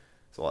good.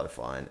 It's a lot of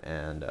fun,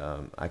 and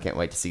I can't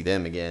wait to see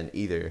them again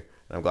either.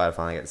 And I'm glad I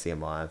finally got to see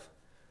them live.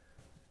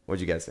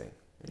 What'd you guys think?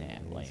 Nah,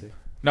 lame.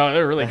 No,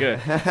 they're really good.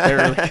 They're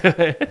really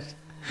good.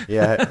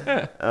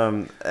 Yeah.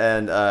 And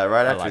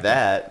right after like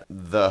that,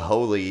 the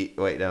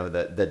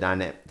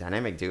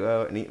dynamic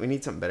duo. We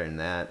need something better than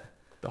that.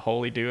 The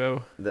Holy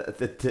Duo.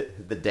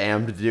 The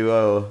damned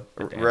duo,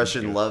 Damned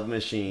Russian Duo. love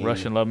machine,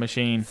 Russian Love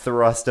Machine.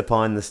 thrust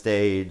upon the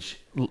stage,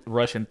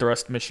 Russian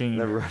Thrust Machine.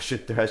 the Russian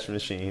thrust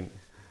machine,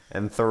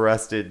 and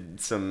thrusted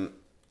some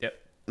Yep.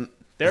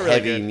 They're really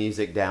heavy good.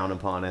 music down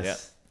upon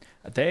us.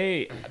 Yep.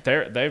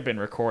 They've been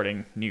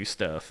recording new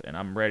stuff, and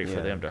I'm ready for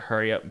Yeah. them to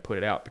hurry up and put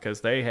it out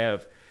because they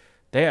have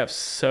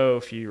so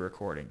few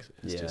recordings.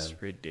 It's Yeah. just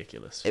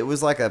ridiculous. It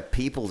was like a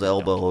people's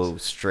elbow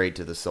straight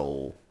to the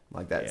soul,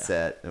 like that Yeah.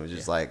 set. It was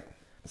just like,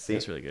 see,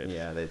 It's really good.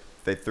 Yeah,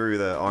 they threw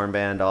the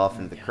armband off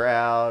into the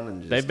crowd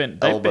and just They've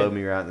elbowed been-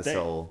 me right in the they-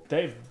 soul.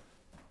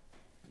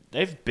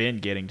 They've been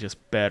getting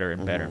just better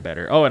and better and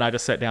better. Oh, and I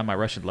just set down my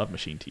Russian Love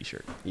Machine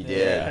T-shirt You did,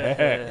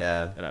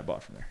 yeah, that I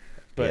bought from there.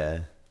 But yeah.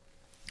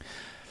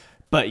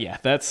 but yeah,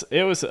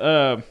 it was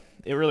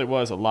it really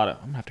was a lot of.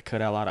 I'm gonna have to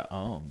cut out a lot of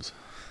ums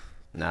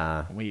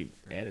Nah, when we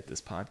edit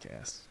this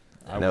podcast.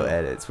 no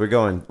edits. We're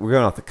going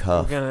off the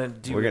cuff. We're gonna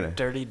do We're a gonna-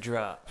 dirty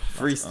drop.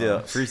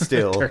 Freestyle.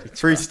 Dirty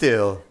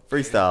Freestyle.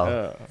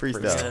 Freestyle.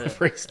 Freestyle.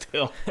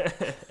 Freestyle.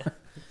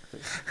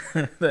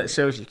 That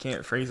shows you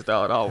can't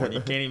freestyle at all when you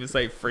can't even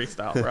say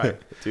freestyle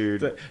right.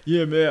 Dude.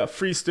 Yeah, man,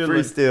 freestyle.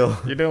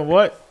 Freestyle. You're doing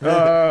what?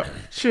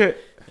 Shit.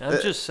 I'm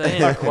just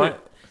saying, why,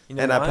 You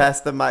know And I what?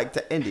 passed the mic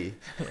to Indy.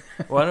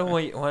 Why don't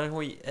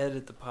we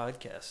edit the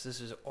podcast? This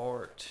is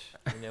art.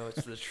 You know,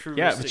 it's the truest.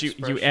 Yeah, but you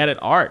expression. edit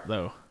art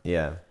though.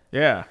 Yeah.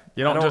 Yeah,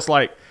 you don't don't- just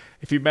like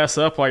if you mess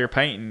up while you're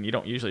painting, you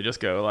don't usually just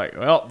go like,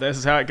 well, this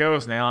is how it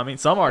goes now. I mean,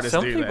 some artists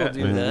Some do people that.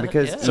 do but- that.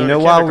 Because yeah. So you do know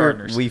why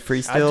kindergartners. we I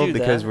freestyle? do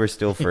Because that. we're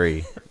still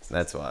free.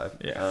 That's why.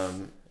 Yeah.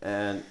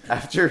 And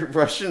after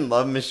Russian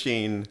Love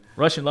Machine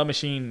Russian Love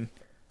Machine.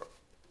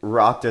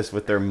 rocked us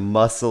with their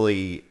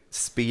muscly,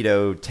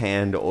 speedo,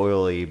 tanned,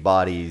 oily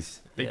bodies.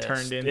 They Yes,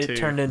 turned into it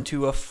turned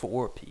into a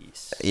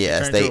 4-piece.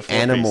 Yes, turned they into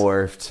a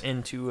four-piece. anamorphed.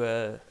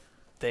 Into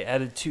they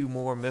added 2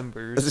 more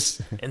members,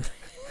 and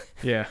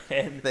yeah,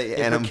 and They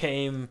it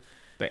became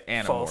they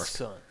False anamorphed.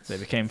 Sons. They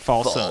became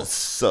False False Sons.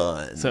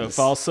 Sons. So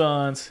False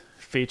Sons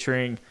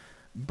featuring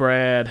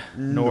Brad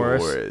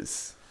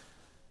Norris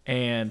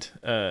and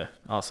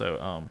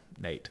also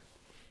Nate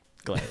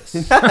Glenn.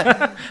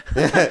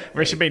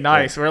 We should be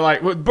nice. We're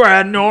like with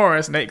Brad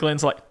Norris. Nate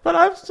Glenn's like, but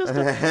I was just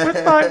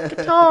with my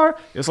guitar.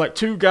 It's like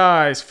 2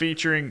 guys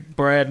featuring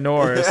Brad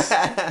Norris.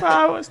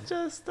 I was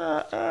just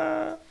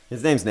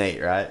His name's Nate,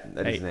 right?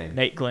 That's his name.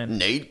 Nate Glenn,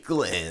 Nate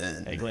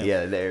Glenn. Nate Glenn.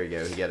 Yeah, there you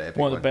go. He got an epic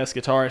one of the best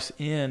guitarists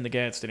in the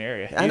Gadsden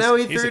area. I know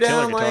he he's threw a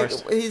killer down like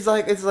guitarist. he's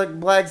like it's like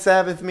Black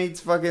Sabbath meets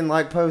fucking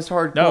like post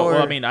hardcore. No,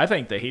 well, I mean, I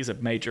think that he's a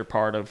major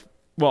part of.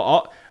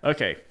 Well,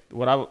 okay.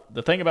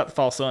 The thing about the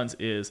False Sons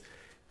is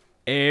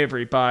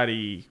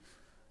everybody,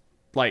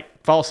 like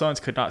False Sons,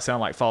 could not sound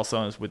like False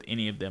Sons with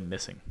any of them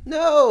missing.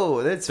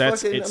 no, that's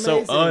fucking It's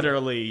amazing. so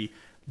utterly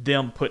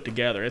them put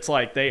together. It's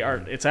like they are.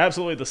 It's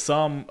absolutely the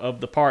sum of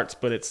the parts,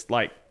 but it's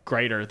like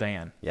greater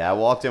than. Yeah, I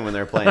walked in when they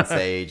were playing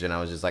Sage, and I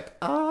was just like,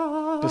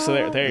 ah. But so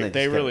And they just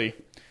they kept really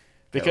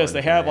because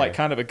going they have from like there.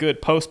 kind of a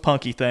good post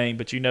punky thing,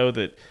 but you know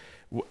that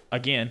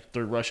again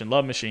through Russian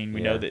Love Machine,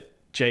 we know Yeah. that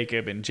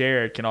Jacob and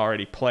Jared can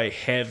already play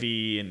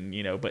heavy and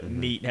but Mm-hmm.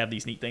 neat and have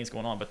these neat things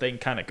going on, but they can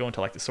kind of go into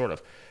like this sort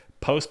of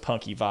post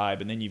punky vibe,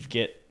 and then you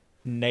get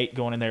Nate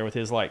going in there with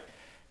his like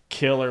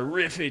killer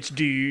riffage,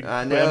 dude.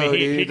 I But, know, I mean,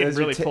 he dude. can Those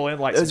really are pull in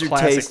like those some are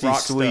classic tasty, rock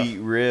sweet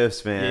stuff.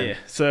 riffs, man. Yeah,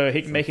 so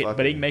he can make it, but he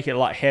fucking- can make it a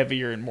lot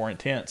heavier and more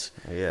intense.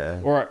 Yeah.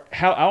 Or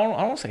how I don't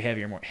want to say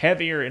heavier, more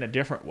heavier in a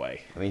different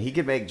way. I mean, he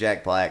could make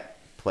Jack Black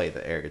play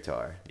the air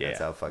guitar. That's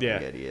Yeah, how fucking yeah.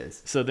 good he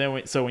is. So then,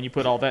 when you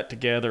put all that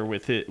together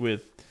with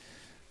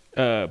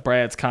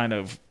Brad's kind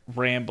of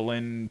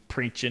rambling,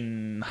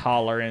 preaching,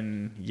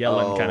 hollering,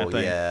 yelling kind of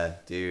thing. yeah,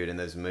 dude, and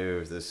those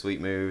moves, those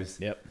sweet moves.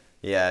 Yep.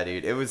 Yeah,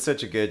 dude, it was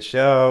such a good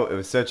show. It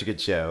was such a good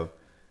show.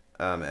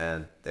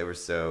 And they were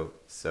so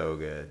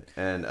good.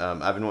 And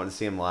I've been wanting to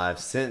see them live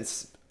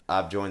since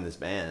I've joined this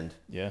band.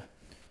 Yeah.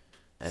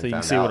 And So you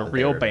can found see out what a that they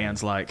real were-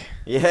 band's like.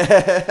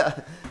 Yeah.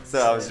 So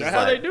I was Is just that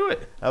how like, they do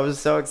it? I was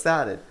so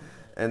excited.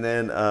 And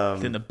then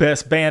Then the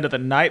best band of the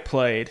night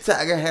played.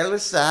 Tiger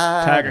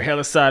Helicide. Tiger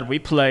Helicide. We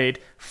played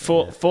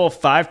full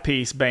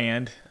 5-piece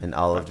band. And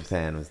all of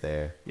Japan was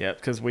there. Yep,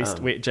 because we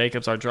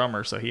Jacob's our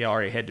drummer, so he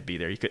already had to be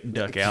there. He couldn't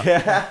duck out.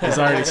 He's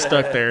already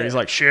stuck there. He's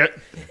like, shit.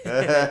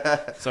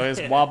 So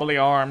his wobbly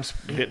arms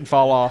didn't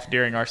fall off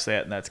during our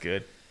set, and that's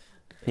good.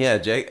 Yeah,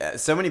 Jake.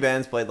 So many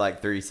bands played like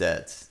 3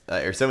 sets,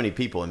 or so many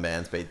people in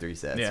bands played 3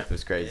 sets. Yeah. It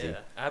was crazy. Yeah,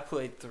 I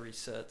played 3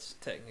 sets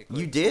technically.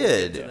 You We'll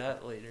did? get to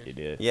that later. He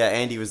did. Yeah,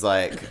 Andy was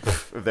like,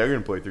 if they're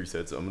gonna play 3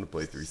 sets, I'm gonna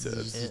play 3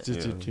 sets.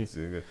 Andy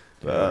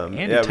yeah,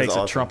 it was takes a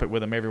awesome. trumpet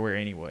with him everywhere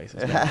anyway. So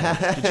it's not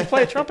bad. Did you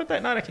play a trumpet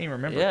that night? I can't even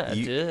remember. Yeah, I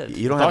You, did.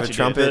 you don't I have a thought you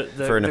trumpet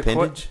did. for an The que-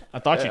 appendage? I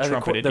thought you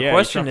trumpeted. The yeah,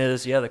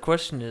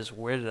 question is,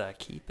 where did I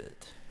keep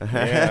it? Yeah,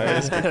 that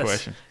is a good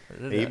question.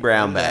 He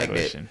brown Good bagged it.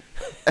 question.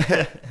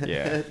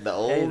 Yeah, The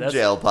old that's-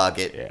 gel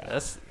pocket. yeah.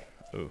 That's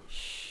Ooh,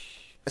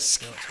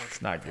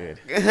 it's not good.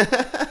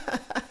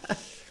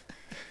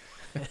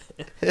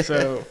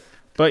 So,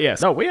 but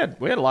yes, no, we had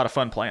a lot of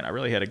fun playing. I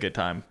really had a good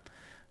time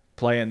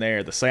playing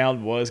there. The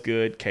sound was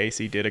good.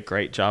 Casey did a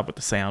great job with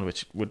the sound,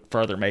 which would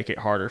further make it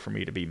harder for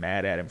me to be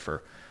mad at him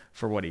for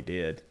what he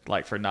did,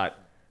 like for not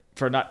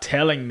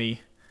telling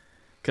me.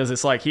 Because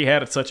it's like he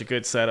had such a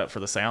good setup for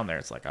the sound there.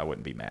 It's like I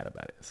wouldn't be mad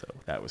about it. So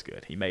that was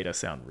good. He made us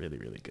sound really,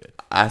 really good.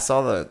 I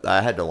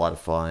had a lot of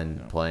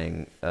fun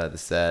playing the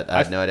set. I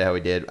had no idea how we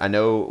did. I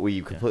know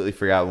we completely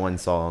forgot one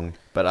song,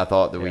 but I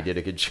thought that we Yeah. did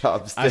a good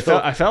job still.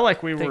 I felt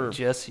like we I think were.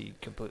 Jesse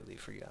completely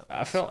forgot.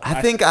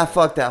 I think I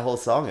fucked that whole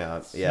song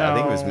up. Yeah, I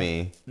think it was No.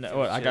 me. No,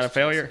 what, I got a Just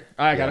failure.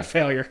 I got a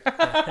failure.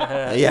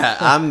 Yeah,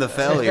 I'm the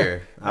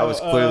failure. I was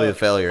clearly the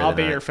failure. I'll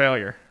be tonight. your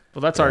failure.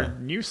 Well, that's Yeah. our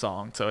new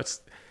song, so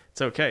it's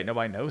okay.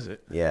 Nobody knows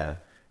it. Yeah.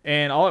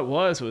 And all it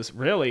was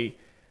really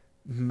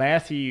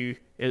Matthew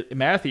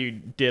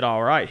did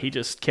all right. He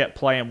just kept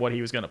playing what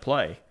he was going to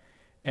play.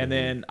 And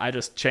then I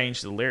just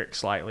changed the lyrics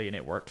slightly, and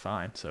it worked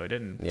fine. So it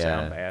didn't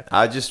sound bad.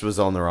 I just was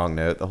on the wrong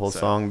note the whole So,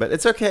 song, but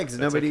it's okay because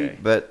that's nobody okay.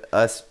 but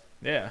us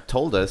Yeah.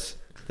 told us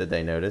that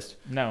they noticed.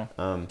 No.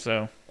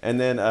 So And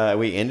then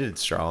we ended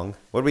strong.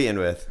 What did we end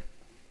with?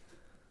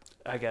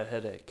 I got a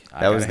headache.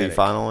 I That got was a the headache.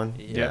 final one?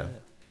 Yeah.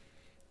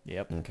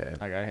 Yep. Okay.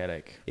 I got a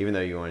headache. Even though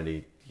you wanted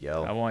to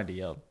yell. I wanted to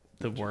yell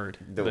The word.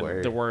 The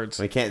word. The words.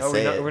 We can't Oh,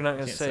 say it. we're not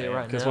gonna Can't say it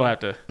right because now. we'll have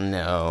to.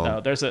 No.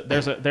 No,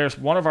 there's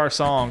one of our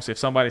songs. If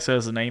somebody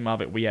says the name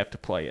of it, we have to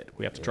play it.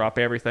 We have to drop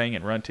everything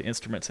and run to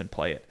instruments and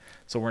play it.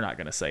 So we're not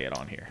going to say it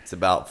on here. It's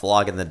about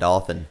flogging the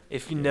dolphin.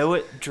 If you know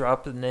it,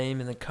 drop the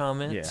name in the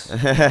comments.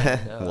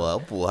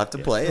 Well, we'll have to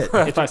play it.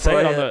 If I say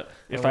it on play the it.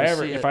 if I I wanna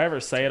ever see if it. I ever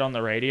say it on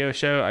the radio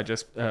show, I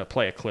just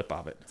play a clip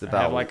of it. It's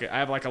about- I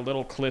have like a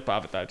little clip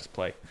of it that I just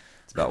play.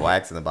 It's about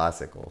waxing the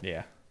bicycle.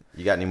 Yeah,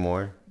 You got any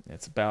more?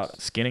 it's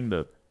about skinning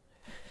the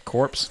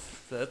corpse.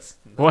 That's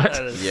What?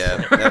 that is- Yeah,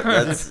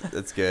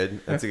 that's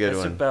good. That's a good That's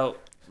one. about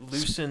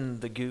loosen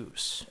the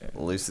goose.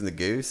 Loosen the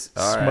goose.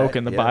 All right,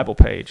 Smoking the yeah. Bible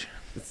page.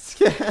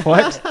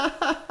 What?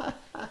 I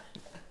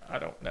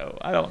don't know.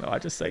 I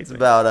just say It's things.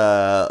 about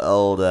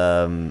old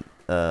hugging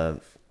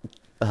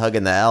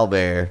the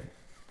owlbear.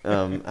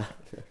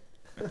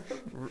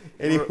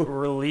 Anyway.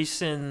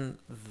 Releasing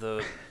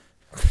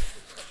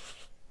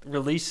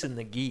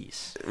the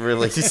geese.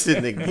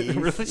 Releasing the geese.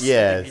 Releasing the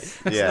Yes. geese.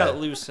 It's Yeah. not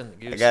loosen the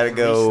goose. I gotta it's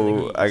releasing the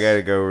go. geese. I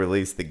gotta go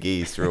release the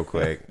geese real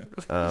quick.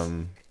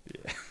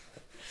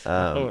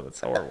 Oh,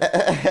 that's horrible.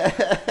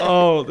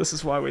 Oh, this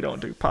is why we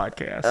don't do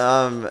podcasts.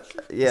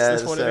 Yeah.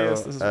 Is this what it so,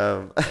 is? This is-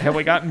 Have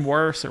we gotten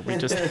worse, or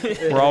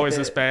we're always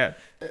this bad?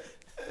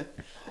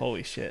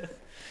 Holy shit!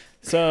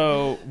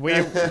 So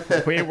we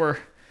were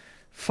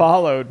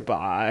followed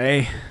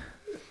by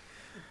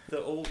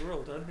The old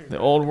world underground. the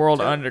Old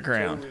World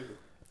Underground.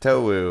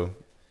 Towu.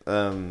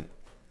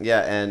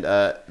 Yeah, and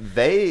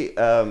they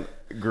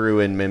grew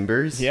in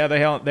members. Yeah, they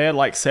had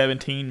like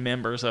 17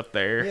 members up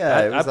there. Yeah,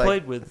 it I was like,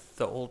 played with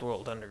the old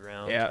world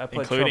underground. Yeah, I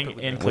played including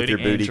trumpet with them. With your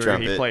booty Andrew. He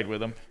trumpet. played with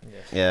them.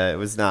 yeah, it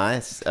was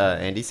nice.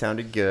 Andy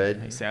sounded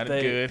good. He sounded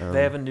They, good.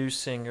 they have a new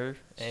singer,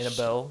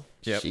 Annabelle.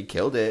 Yep. She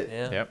killed it.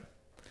 Yeah. Yep.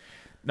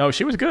 No,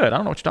 she was good. I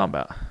don't know what you're talking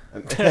about.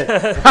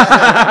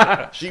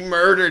 She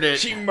murdered it.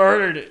 She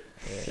murdered it.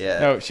 Yeah.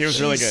 No, she was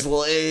really good.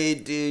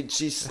 Slayed, dude.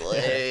 She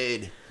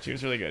slayed. She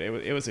was really good.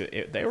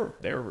 They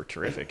were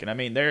terrific, and I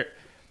mean their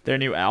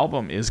new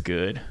album is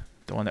good.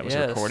 The one that was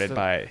Yes, recorded the-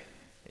 by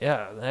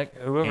Yeah,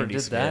 whoever Andy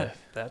did Smith.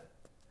 that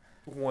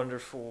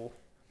wonderful.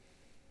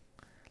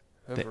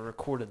 They- Whoever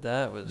recorded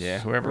that was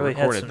whoever really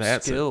recorded had some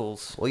that's a-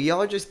 skills. Well,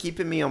 y'all are just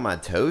keeping me on my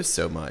toes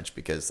so much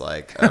because,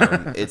 like,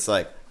 it's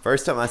like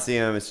first time I see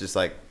them, it's just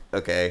like,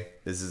 okay,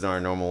 this is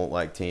our normal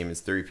like team. It's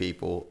 3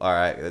 people. All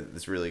right,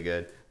 that's really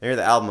good. I hear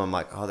the album, I'm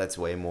like, oh, that's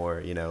way more.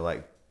 You know,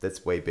 like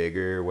that's way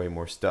bigger, way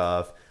more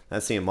stuff. I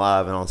see them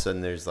live, and all of a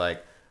sudden there's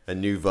like a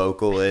new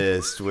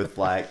vocalist with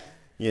like,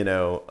 you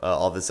know,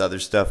 all this other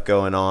stuff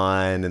going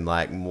on, and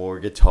like more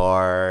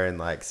guitar, and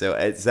like so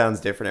it sounds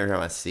different every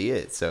time I see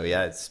it. So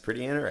yeah, it's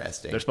pretty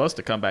interesting. They're supposed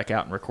to come back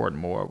out and record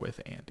more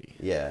with Andy.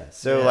 Yeah.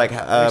 So Yeah, like,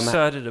 I'm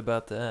excited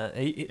about that.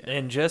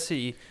 And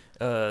Jesse,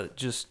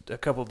 just a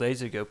couple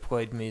days ago,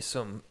 played me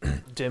some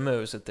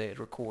demos that they had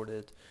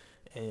recorded,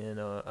 and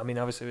I mean,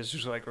 obviously, it was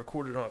just like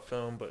recorded on a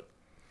phone, but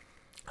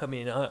I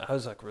mean, I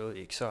was like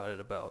really excited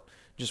about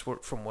just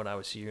from what I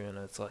was hearing.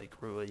 It's like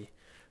really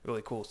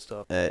cool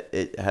stuff.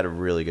 It had a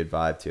really good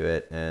vibe to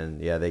it, and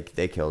yeah,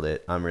 they killed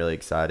it. I'm really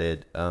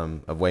excited.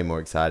 I'm way more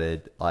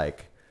excited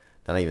like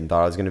than I even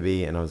thought I was gonna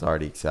be, and I was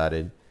already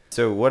excited.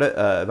 So what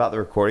about the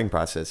recording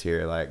process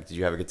here? Like, did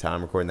you have a good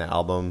time recording the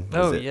album?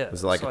 Was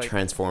it like It's a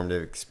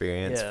transformative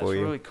experience Yeah, for it's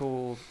you? really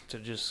cool to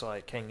just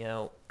like hang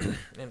out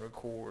and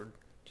record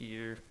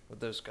here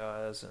with those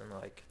guys, and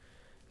like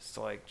it's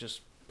like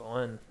just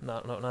fun.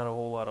 Not a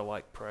whole lot of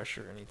like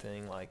pressure or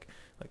anything like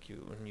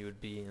you when you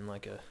would be in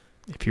like a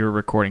If you were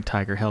recording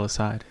Tiger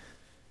Helicide.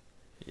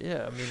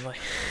 yeah. I mean like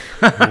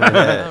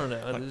I don't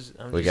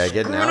know. We gotta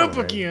get an Screwing album up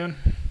ready. again.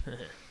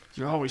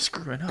 You're always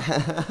screwing up.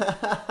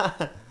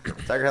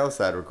 Tiger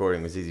Helicide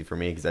recording was easy for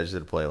me because I just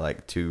had to play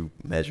like 2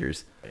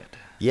 measures.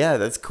 Yeah,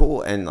 that's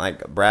cool. And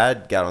like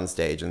Brad got on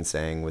stage and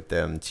sang with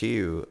them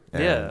too.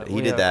 And yeah,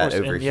 he did that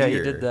over and, yeah,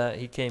 here. he did that.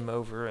 He came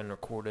over and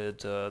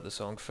recorded the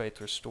song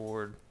 "Faith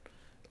Restored."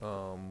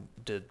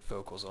 Did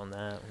vocals on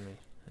that when we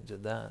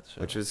did that,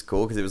 so. Which was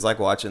cool because it was like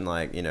watching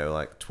like, you know,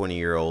 like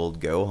 20-year-old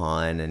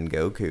Gohan and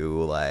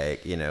Goku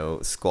like, you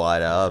know,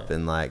 squat up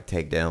and like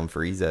take down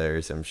Frieza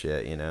or some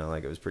shit, you know,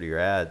 like it was pretty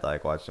rad.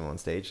 Like watching them on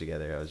stage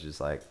together, I was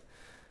just like,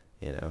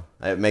 you know,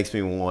 it makes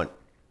me want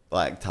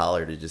like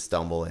Tyler to just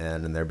stumble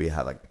in and there be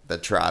like the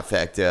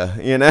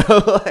trifecta, you know,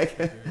 like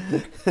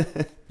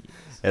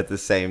at the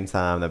same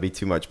time. That'd be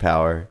too much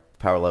power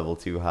level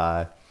too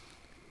high.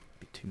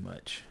 Be too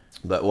much.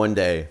 But one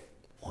day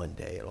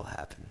it'll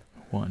happen.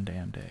 One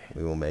damn day.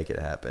 We will make it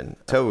happen.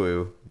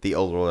 Towu, the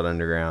Old World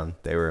Underground,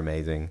 they were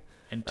amazing.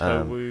 And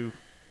Towu,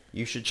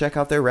 You should check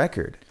out their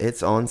record.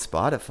 It's on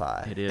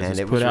Spotify. it is. And It's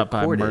it put was out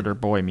by recorded Murder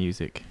Boy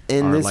Music.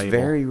 in our this label,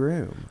 very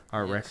room.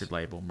 our Yes. record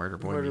label, Murder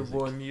Boy Murder Music.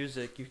 Boy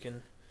Music. You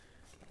can.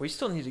 We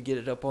still need to get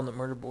it up on the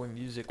Murder Boy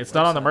Music. It's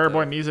not on the website, Murder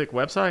Boy though. Music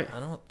website. I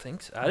don't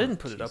think so. I didn't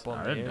put it Jeez, up on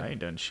I there. ain't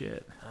done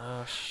shit.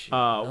 Oh shit.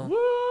 no.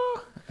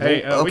 Woo!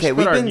 Hey, Well, we okay, should put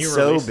we've our been new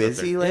so releases up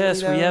busy there. lately.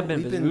 Yes, we though. have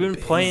been busy. We've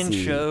been playing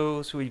busy.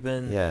 shows. We've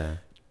been Yeah.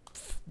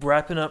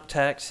 wrapping up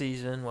tax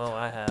season. Well,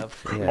 I have.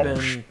 Yeah. We've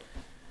been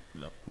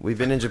We've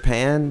been in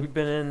Japan. We've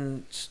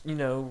been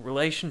in,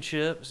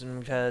 relationships, and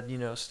we've had,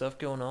 stuff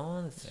going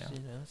on. It's,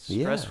 it's a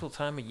Yeah. stressful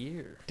time of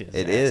year.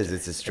 It is.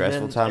 It's a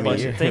stressful time and of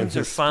year. Things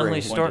are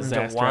finally Spring. starting to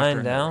disaster wind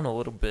after down a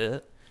little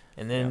bit.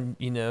 And then,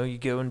 you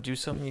go and do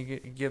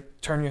something. You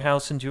turn your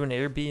house into an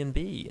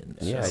Airbnb. And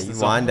Yeah, just you something.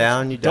 wind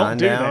down, you Don't dine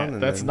do down. that.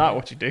 and That's then- not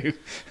what you do.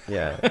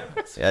 Yeah,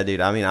 yeah, dude.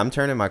 I mean, I'm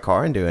turning my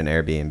car into an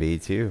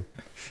Airbnb too.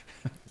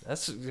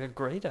 That's a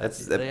great idea.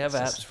 That's- They have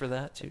that's apps for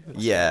that, too.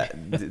 Yeah,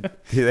 do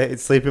they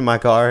sleep in my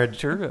car?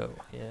 Churro,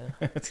 yeah.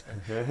 It's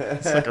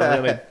like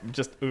a really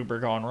just Uber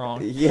gone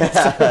wrong.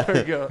 Yeah. There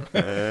we go.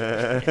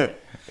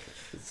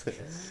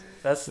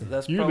 That's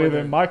You probably live the-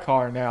 in my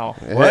car now.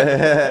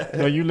 What?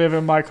 No, you live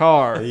in my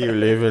car. You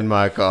live in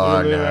my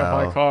car You live now.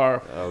 in my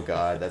car. Oh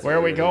God, that's Where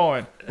are what we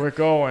going? We're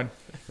going.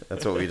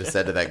 That's what we just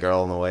said to that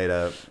girl on the way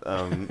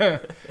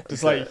to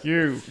Just like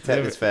you.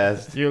 Tetanus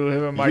Fest. You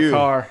live in my You.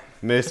 car.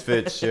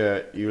 Misfit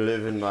shirt. You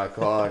live in my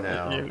car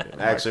now. You live in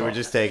my Actually, car. we're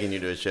just taking you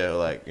to a show.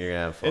 Like you're gonna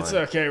have fun. It's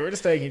okay. We're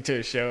just taking you to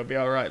a show. It'll be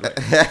all right. Like,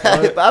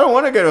 I don't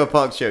want to go to a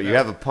punk show. You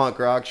have a punk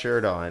rock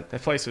shirt on.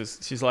 that place was.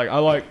 She's like, I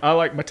like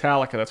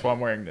Metallica. That's why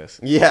I'm wearing this.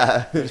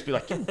 Yeah. Just be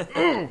like,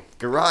 ooh.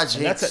 Garage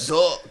hate That's it.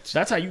 sucked.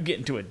 That's how you get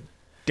into a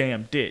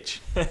damn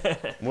ditch.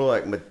 More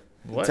like What?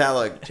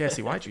 metallic.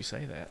 Jesse, why'd you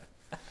say that?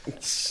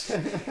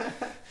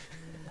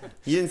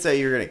 You didn't say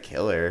you were gonna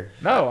kill her.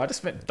 No, I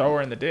just meant throw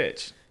her in the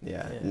ditch.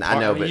 Yeah, Yeah. I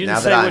know, You but didn't now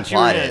say that I what you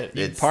were implied gonna- it,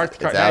 you it's parked the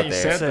car- it's now out you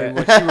there. said Say that.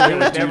 what you were going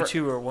to do Never-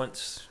 to her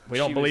once. We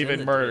don't she believe was in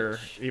the murder,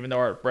 ditch. even though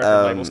our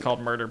record label's called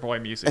Murder Boy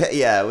Music.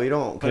 Yeah, we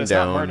don't But it's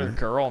not murder condone.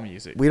 girl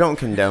music. We don't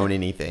condone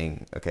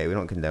anything. Okay, we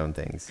don't condone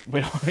things.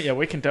 We don't. Yeah,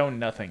 we condone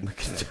nothing.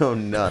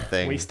 Condone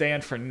nothing. We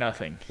stand for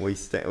nothing.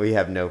 We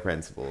have no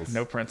principles.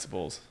 No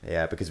principles.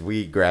 Yeah, because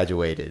we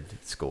graduated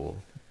school.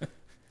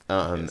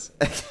 Yes.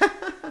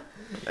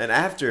 And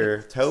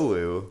after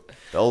Towu,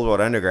 the Old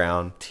World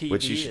Underground,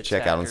 which you TV should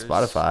check out on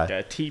attackers. Spotify.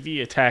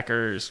 TV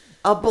Attackers.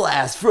 A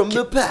blast from the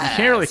You past.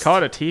 can't really call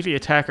it a TV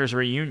Attackers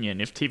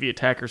reunion if TV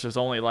Attackers was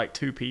only like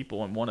 2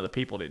 people and one of the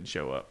people didn't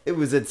show up. It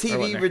was a TV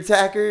wasn't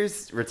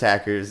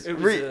Retackers It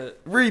was a-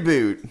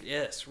 reboot.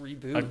 Yes,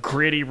 reboot. A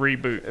gritty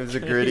reboot. It was a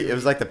gritty. It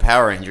was like the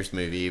Power Rangers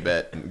movie,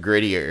 but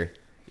grittier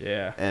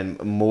Yeah. and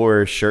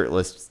more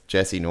shirtless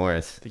Jesse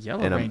Norris. The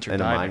Yellow in a, Ranger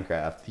in a died.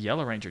 Minecraft. The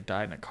Yellow Ranger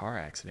died in a car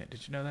accident.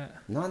 Did you know that?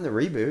 Not in the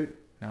reboot.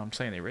 No, I'm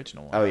saying the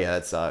original one. Oh yeah,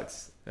 that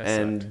sucks. That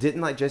and sucked.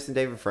 didn't like Justin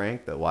David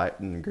Frank, the White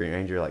and Green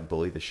Ranger, like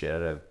bully the shit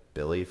out of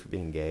Billy for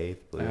being gay?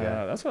 Blue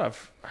guy. That's what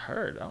I've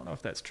heard. I don't know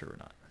if that's true or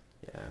not.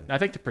 Yeah, I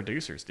think the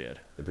producers did.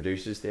 the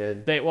producers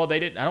did. They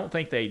didn't. I don't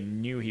think they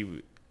knew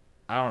he.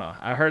 I don't know.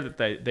 I heard that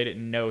they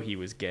didn't know he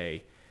was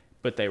gay,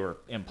 but they were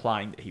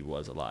implying that he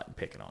was a lot and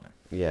picking on him.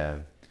 Yeah,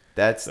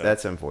 that's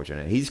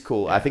unfortunate. He's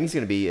cool. I think he's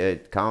gonna be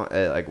at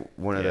like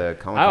one of the.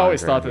 I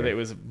always Comic-Cons thought around that here. it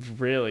was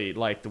really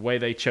like the way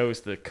they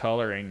chose the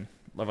coloring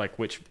of like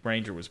which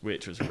ranger was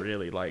which was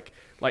really like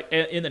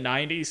in the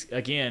 90s.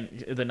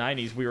 Again, in the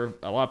 90s, we were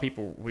a lot of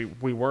people. We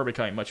were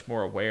becoming much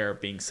more aware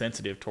of being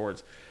sensitive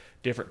towards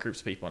different groups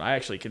of people, and I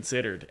actually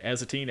considered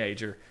as a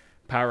teenager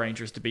Power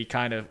Rangers to be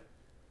kind of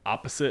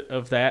opposite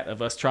of that,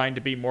 of us trying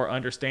to be more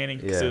understanding,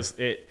 because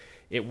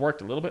it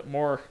worked a little bit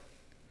more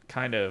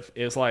kind of.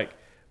 It was like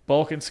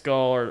Bulk and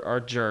Skull are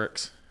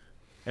jerks,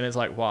 and it's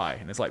like, why?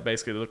 And it's like,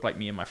 basically they look like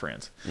me and my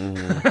friends.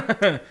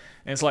 And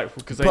it's like,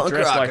 because they Punk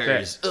dress like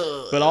rockers.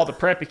 that. But all the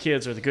preppy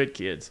kids are the good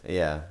kids.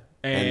 Yeah,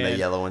 and the And-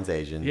 yellow one's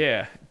Asian.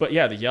 Yeah, but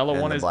yeah, the yellow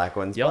And one the is black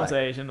one's yellow's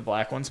black. Asian, the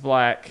black one's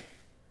black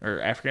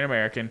or African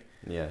American.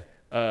 Yeah.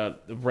 The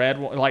red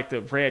one, like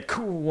the red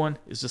cool one,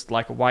 is just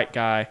like a white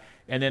guy.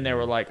 And then they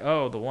were like,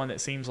 oh, the one that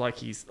seems like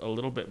he's a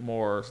little bit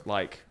more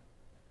like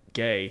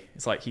gay.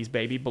 It's like he's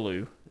baby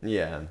blue.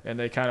 Yeah. And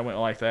they kind of went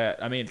like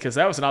that. I mean, because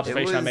that was an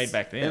observation I made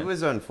back then. It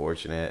was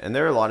unfortunate, and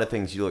there are a lot of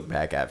things you look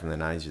back at from the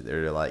 '90s that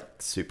are like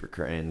super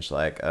cringe.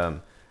 Like, I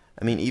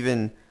mean,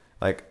 even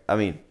like,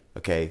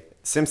 okay,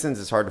 Simpsons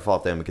is hard to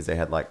fault them because they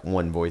had like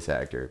one voice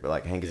actor, but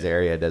like Hank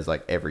Azaria does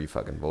like every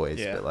fucking voice.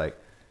 Yeah. But like,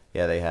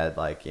 yeah, they had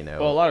like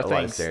Well, a lot of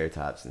things-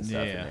 stereotypes and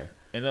stuff in yeah. there.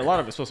 And a lot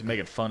of it's supposed to be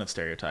making fun of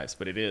stereotypes,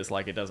 but it is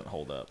like it doesn't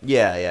hold up.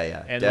 Yeah.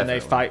 And when they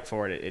fight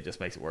for it, it just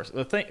makes it worse.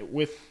 The thing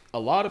with a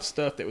lot of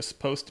stuff that was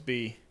supposed to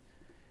be,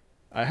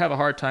 I have a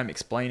hard time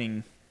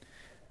explaining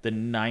the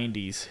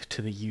 '90s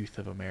to the youth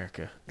of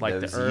America, like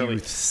Those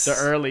the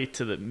early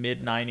to the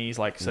mid '90s,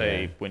 like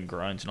say Yeah. when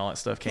grunge and all that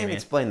stuff came can't in.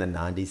 explain the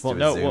 '90s Well, to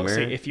no, a Zoomer. well,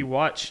 see, if you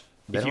watch,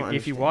 They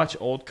if you don't watch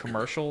old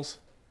commercials,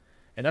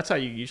 and that's how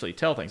you usually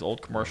tell things: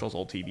 old commercials,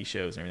 old TV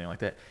shows, and everything like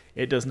that.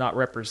 It does not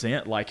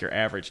represent like your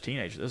average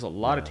teenager. There's a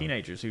lot of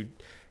teenagers who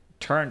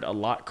turned a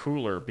lot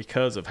cooler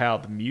because of how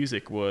the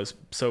music was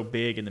so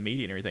big in the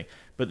media and everything.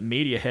 But the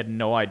media had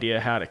no idea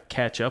how to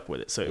catch up with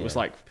it, so it was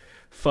like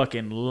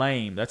fucking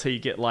lame. That's how you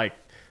get like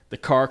the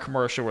car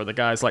commercial where the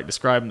guy's like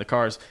describing the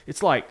cars.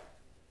 It's like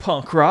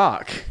punk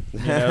rock, you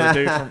know,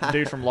 the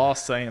dude from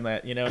Lost saying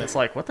that, you know, and it's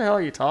like, what the hell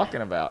are you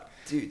talking about?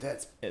 Dude,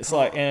 that's It's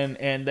like,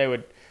 and they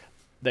would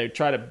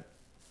try to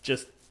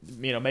just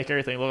make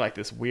everything look like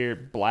this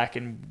weird black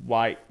and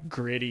white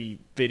gritty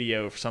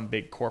video for some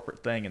big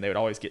corporate thing, and they would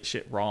always get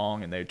shit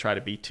wrong, and they would try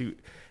to be too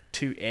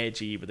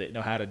edgy, but they didn't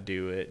know how to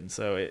do it, and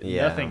so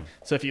nothing.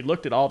 So if you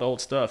looked at all the old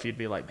stuff, you'd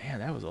be like, man,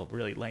 that was a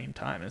really lame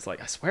time. And it's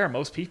like, I swear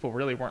most people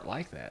really weren't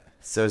like that.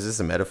 So is this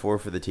a metaphor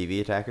for the TV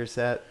Attacker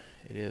set?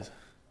 It is.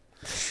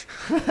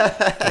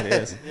 It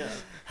is. Yeah.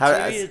 How-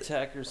 TV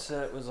Attacker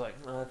set was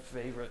like my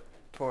favorite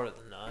part of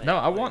the night. No,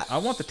 I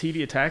want the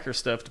TV Attacker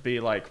stuff to be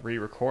like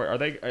re-record. Are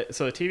they?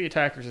 So the TV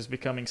Attackers is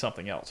becoming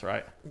something else,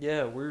 right?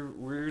 Yeah,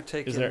 we're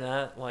taking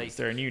that like. Is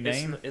there a new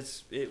name?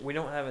 We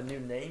don't have a new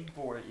name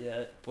for it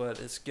yet, but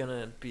it's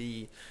gonna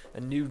be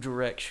a new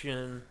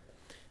direction,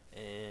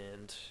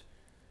 and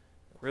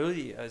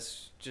really,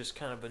 it's just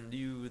kind of a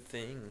new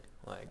thing.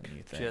 Like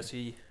New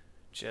thing.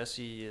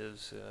 Jesse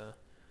is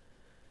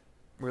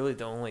really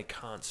the only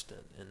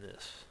constant in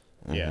this.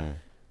 Yeah. Mhm.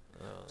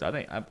 So I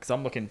think because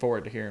I'm looking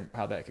forward to hearing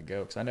how that could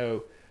go, because I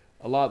know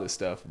a lot of this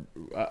stuff.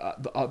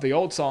 The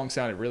old songs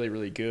sounded really,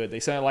 really good. They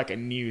sounded like a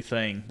new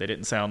thing. They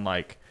didn't sound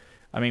like.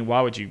 I mean,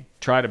 why would you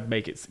try to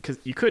make it? Because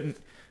you couldn't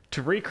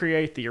to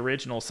recreate the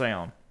original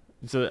sound.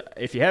 So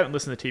if you haven't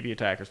listened to TV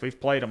Attackers, we've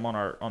played them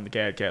on the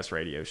Gadcast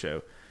radio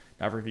show.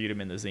 I've reviewed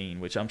them in the zine,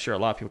 which I'm sure a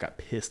lot of people got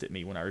pissed at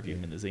me when I reviewed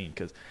them in the zine,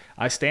 because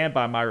I stand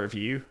by my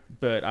review,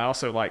 but I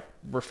also like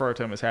refer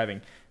to them as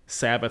having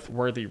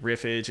Sabbath-worthy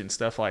riffage and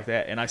stuff like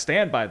that, and I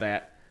stand by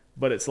that.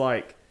 But it's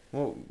like,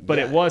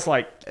 it was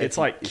like it's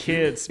like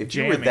kids if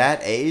jamming. you were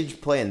that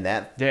age playing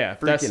that,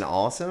 freaking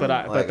awesome.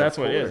 But that's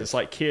what it is. course. It's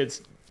like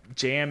kids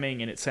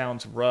jamming, and it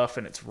sounds rough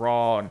and it's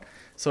raw, and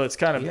so it's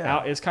kind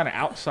of it's kind of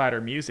outsider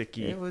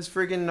music-y. It was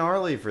freaking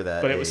gnarly for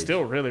that. But it was age.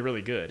 still really,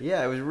 really good.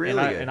 Yeah, it was really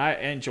good. And I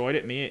enjoyed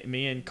it.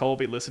 Me and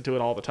Colby listened to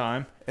it all the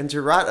time. And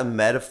to write a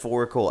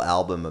metaphorical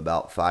album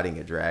about fighting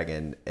a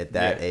dragon at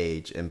that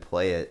age and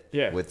play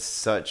it with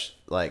such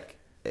like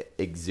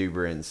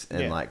exuberance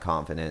and like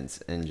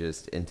confidence and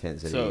just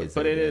intensity. So,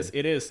 but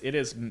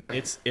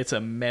it's a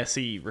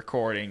messy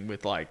recording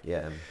with like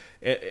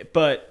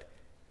but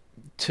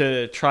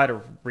to try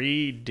to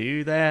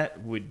redo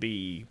that would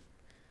be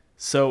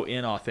so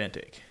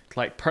inauthentic.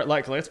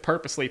 Like let's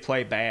purposely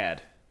play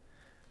bad.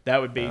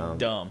 That would be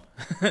dumb.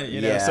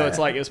 you know. So it's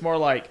like it's more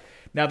like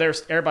now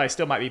everybody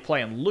still might be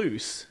playing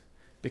loose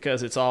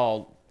because it's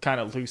all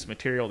kind of loose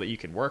material that you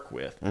can work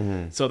with.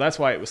 Mm-hmm. So that's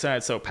why it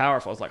sounded so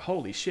powerful. I was like,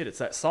 holy shit, it's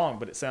that song,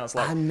 but it sounds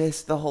like... I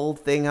missed the whole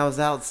thing. I was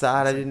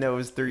outside. I didn't know it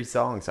was 3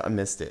 songs. I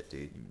missed it,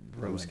 dude.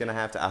 I'm just going to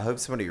have to... I hope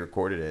somebody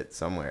recorded it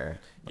somewhere.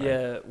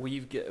 Yeah,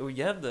 we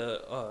have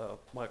the,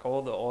 like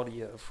all the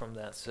audio from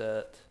that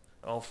set,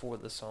 all 4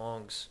 of the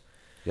songs.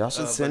 Y'all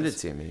should send it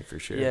to me for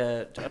sure.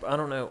 Yeah, I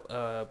don't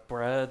know.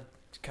 Brad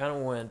kind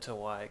of went to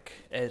like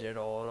edit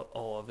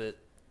all of it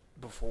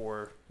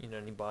before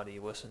anybody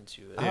listened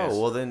to it. Oh,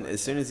 well then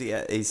as soon as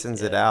he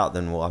sends it out,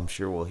 then I'm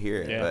sure we'll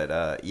hear it. Yeah.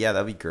 But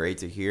that'd be great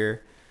to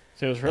hear.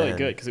 So it was really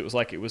good because it was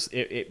like it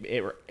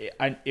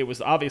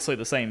was obviously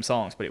the same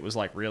songs, but it was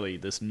like really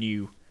this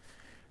new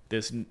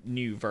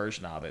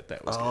version of it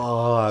that was good.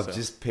 I'm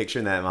just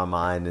picturing that in my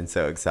mind and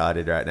so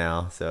excited right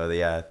now. So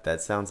yeah,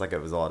 that sounds like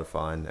it was a lot of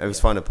fun. It was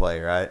fun to play,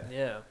 right?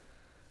 Yeah.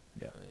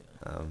 Yeah.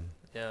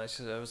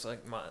 That was like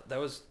that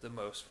was the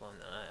most fun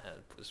that I had,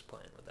 was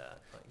playing with that.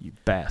 Like, You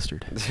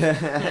bastard.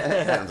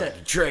 Sounds like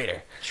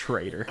a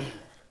traitor.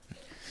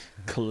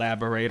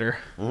 Collaborator.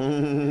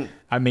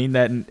 I mean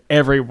that in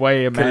every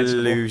way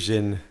imaginable.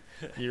 Collusion.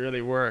 You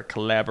really were a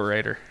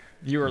collaborator.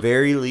 You were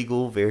Very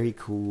legal, very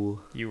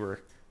cool. You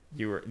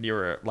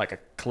were like a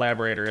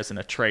collaborator as in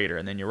a traitor,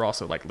 and then you were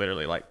also like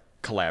literally like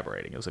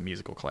collaborating. It was a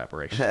musical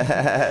collaboration.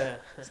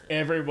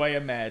 Every way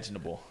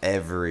imaginable.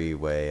 Every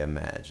way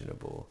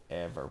imaginable.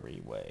 Every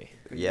way.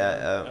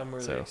 Yeah. I'm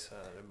really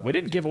excited about We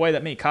didn't give away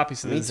that many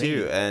copies of Me the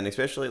too, zine. and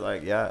especially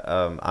like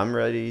I'm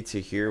ready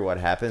to hear what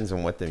happens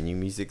and what the new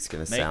music's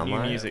gonna sound new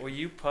like. music. Well,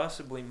 you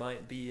possibly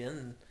might be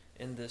in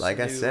this. Like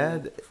I new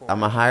said, format.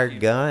 I'm a hired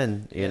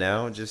gun. You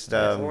know, just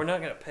Well, we're not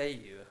gonna pay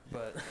you,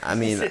 but I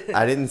mean,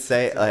 I didn't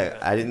say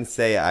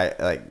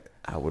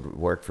I would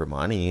work for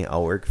money.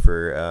 I'll work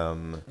for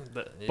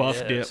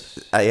Buff yes.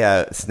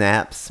 dip.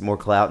 snaps, more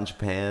clout in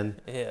Japan.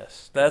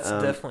 Yes, that's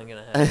definitely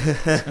gonna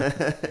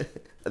happen.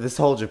 This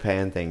whole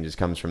Japan thing just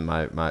comes from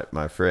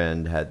my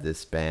friend had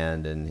this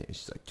band, and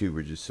she's like, dude,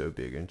 we're just so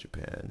big in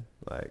Japan.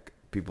 Like,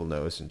 people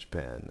know us in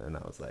Japan. And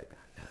I was like,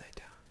 no, they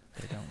don't.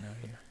 They don't know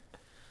you.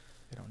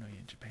 They don't know you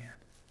in Japan.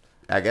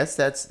 I guess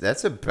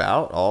that's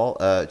about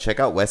all. Check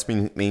out West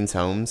Means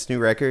Home's new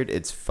record.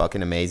 It's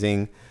fucking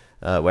amazing.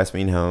 West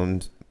Means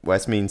Home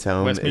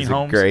is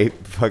a great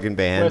fucking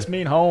band. West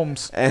Mean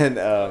Homes. And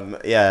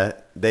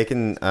they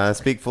can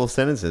speak full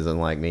sentences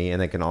unlike me,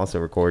 and they can also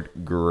record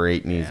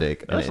great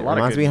music. There's And a lot of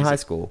reminds good me of music. high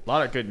school. A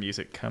lot of good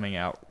music coming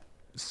out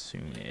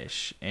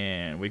soonish,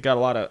 and we got a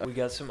lot of. We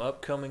got some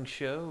upcoming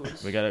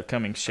shows. We got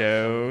upcoming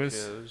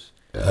shows.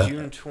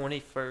 June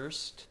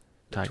 21st.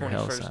 Tiger 21st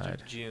Hillside.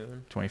 of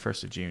June.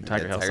 21st of June.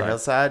 Tiger Hillside.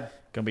 Hillside.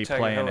 Gonna be Tiger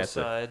playing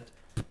Hillside.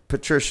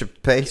 Patricia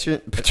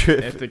Patient.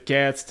 at the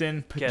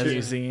Gadsden Gadsden.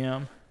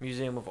 Museum.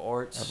 Museum of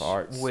Arts.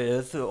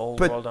 With the Old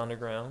But- World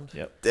Underground.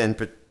 Yep. And And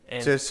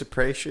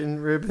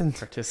participation ribbon.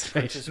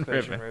 Participation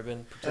participation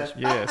ribbon. ribbon.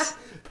 Yes.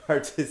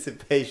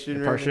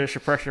 Participation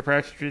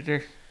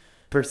ribbon.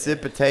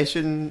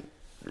 Precipitation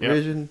Yep.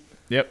 ribbon.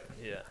 Yep.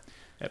 Yeah.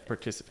 At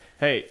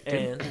Hey,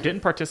 And-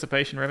 didn't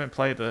Participation Ribbon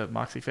play the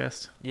Moxie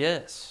Fest?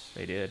 Yes.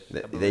 They did.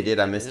 They did.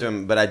 I missed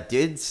them, but I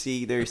did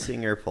see their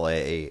singer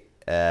play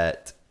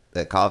at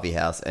the coffee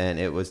house, and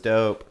it was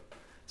dope.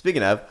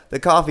 Speaking of the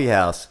coffee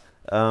house,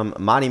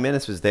 Monty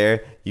Menace was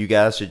there. You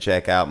guys should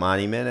check out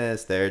Monty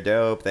Menace. They're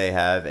dope. They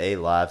have a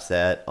live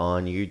set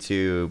on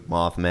YouTube.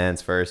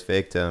 Mothman's First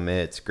Victim.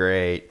 It's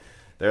great.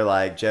 They're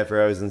like Jeff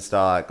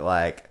Rosenstock,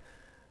 like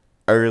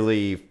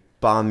early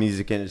bomb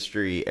music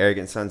industry,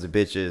 arrogant sons of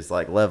bitches,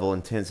 like level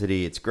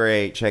intensity. It's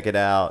great. Check it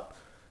out.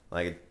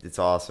 Like it's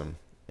awesome.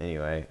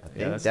 Anyway, I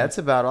think that's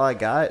about all I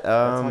got.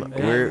 all you got.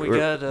 We're we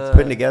got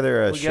putting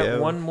together a we show.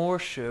 got one more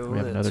show. We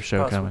have that's another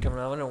show possibly coming.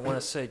 out. I don't want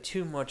to say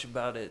too much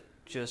about it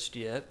just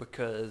yet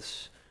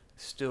because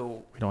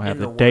still We don't have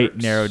in the date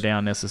works. narrowed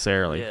down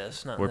necessarily.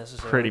 Yes, not We're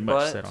necessarily. pretty much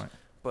but, set on it.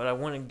 But I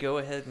want to go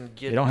ahead and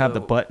get. We don't have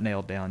the butt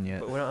nailed down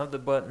yet. But we don't have the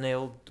butt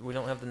nailed. We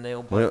don't have the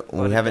nail. we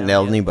Butt haven't down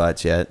nailed yet. any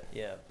butts yet.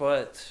 Yeah,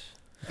 but.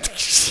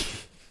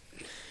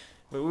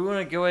 But we want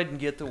to go ahead and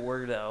get the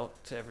word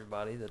out to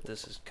everybody that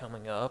this is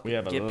coming up. We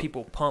have a get little-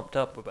 people pumped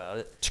up about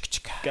it.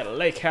 Got a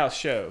lake house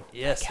show.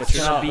 Yes, But it's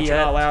you're gonna not, be but you're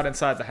not at. allowed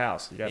inside the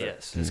house. You gotta,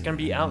 Yes, it's gonna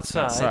be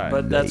outside, Outside.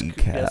 but that's Lake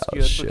good house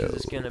because show.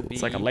 it's gonna be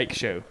It's like a lake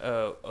show.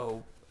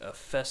 a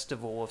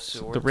festival of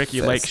sorts. The Ricky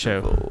Lake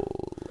Show.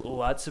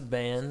 Lots of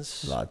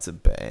bands. Lots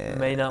of bands.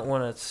 May not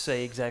want to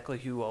say exactly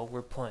who all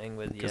we're playing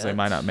with yet. Because they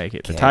might not make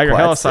it. The Can't Tiger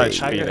quite Helicide say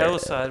should be Tiger there.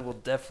 Helicide will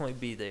definitely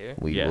be there,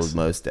 We Yes.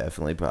 will most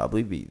definitely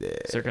probably be there.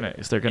 Is there gonna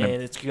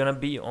and it's gonna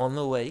be on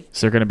the lake.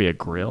 be a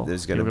grill?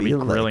 There's gonna Will be a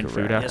we lake grilling food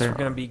around. out Yes, there. we're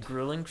gonna be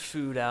grilling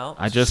food out.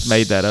 I just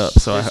made that up,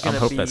 so I There's gonna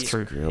hope be- that's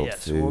true. Grilled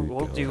Yes, food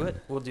we'll do going. it.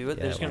 We'll do it.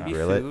 Yeah, There's gonna we'll be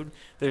grill it. food.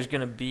 There's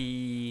gonna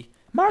be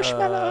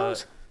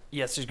Marshmallows.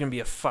 Yes, there's gonna be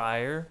a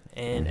fire,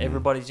 and Mm-hmm.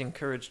 everybody's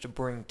encouraged to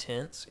bring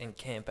tents and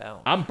camp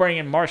out. I'm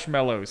bringing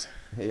marshmallows.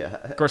 Yeah.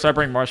 Of course, I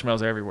bring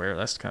marshmallows everywhere.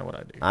 That's kind of what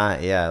I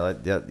do.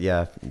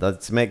 Yeah.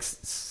 Let's make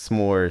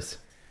s'mores.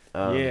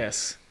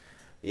 Yes.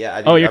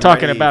 Yeah. Oh, you're I'm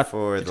talking ready about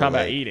for the about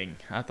lake. eating.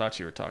 I thought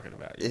you were talking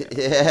about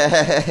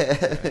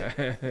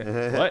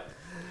Yeah. what?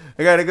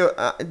 I gotta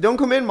go. Don't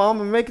come in,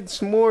 Mom. I'm making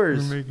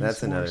s'mores. You're making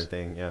That's another s'mores.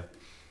 thing. Yeah.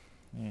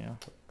 Yeah.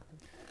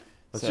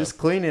 Let's So- just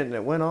clean it and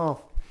it went off.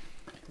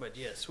 But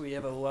yes, we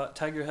have a lot.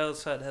 Tiger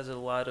Helicide has a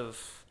lot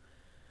of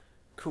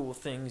cool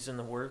things in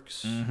the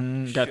works.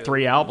 Got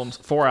 3 albums,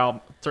 4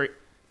 albums, 3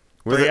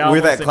 We're, Three we're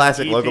albums that and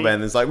classic EP. local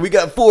band that's like, we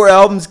got 4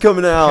 albums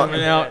coming out.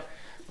 coming out.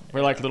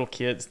 We're like little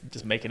kids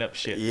just making up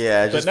shit.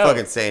 Yeah, But just no.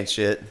 fucking saying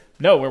shit.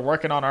 No, we're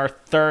working on our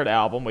 3rd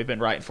album. We've been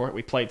writing for it.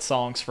 We played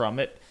songs from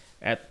it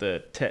at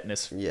the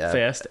Tetanus Yeah.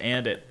 Fest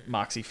and at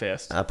Moxie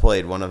Fest. I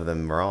played one of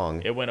them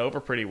wrong. It went over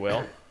pretty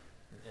well.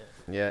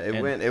 Yeah, it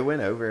And-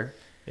 went over.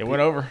 It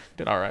went over.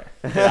 Did all right.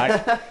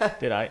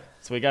 Did I?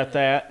 So we got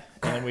that,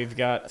 and then we've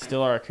got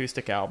still our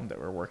acoustic album that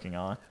we're working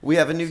on. We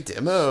have a new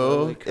demo.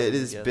 Slowly coming It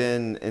has together.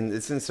 been, and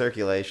it's in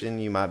circulation.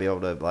 You might be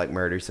able to like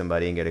murder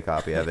somebody and get a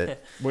copy of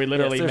it. We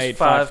literally there's made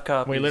 5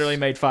 copies. We literally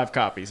made 5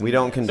 copies. We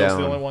don't Those are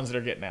condone. the only ones that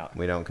are getting out.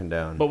 We don't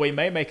condone. But we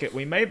may make it.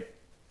 We may,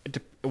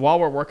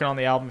 while we're working on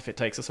the album, if it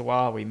takes us a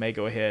while, we may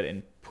go ahead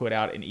and put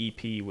out an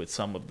EP with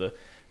some of the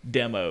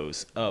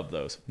demos of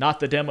those. Not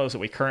the demos that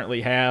we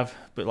currently have,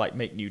 but like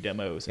make new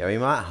demos. Yeah, we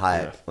might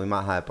hype. Yeah. We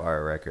might hype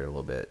our record a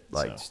little bit,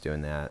 like So- just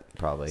doing that.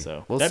 Probably.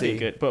 So we'll that'd see. be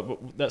good.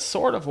 But that's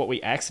sort of what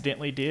we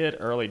accidentally did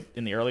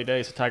in the early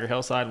days of Tiger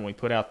Helicide when we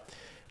put out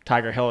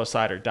Tiger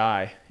Helicide or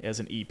Die as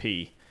an EP,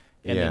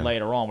 and Yeah. then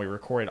later on we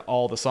recorded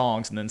all the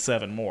songs and then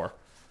 7 more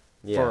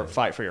Yeah. for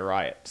Fight for Your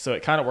Riot. So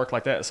it kind of worked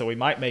like that. So we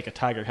might make a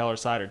Tiger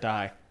Helicide or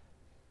Die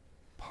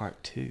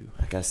Part 2.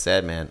 Like I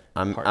said, man,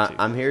 I'm Part 2.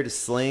 I'm here to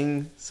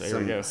sling So here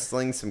we go.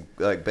 some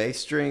like bass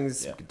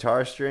strings, Yeah.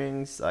 guitar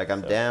strings. Like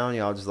I'm down.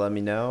 Y'all just let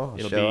me know.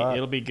 I'll show up.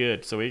 It'll be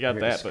good. So we got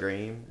I'm here to that, but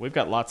scream. we've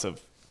got lots of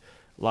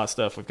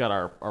stuff. We've got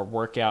our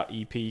workout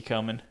EP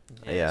coming.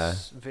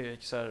 Yes, very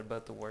excited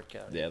about the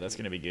workout. Yeah, that's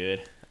gonna be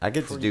good. I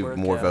get to do more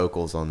Pre-workout.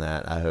 vocals on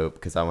that. I hope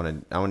because I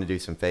want to do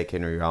some fake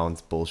Henry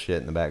Rollins bullshit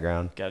in the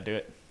background. Got to do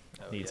it.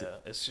 Oh, Needs yeah.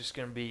 it. It's just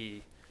gonna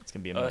be It's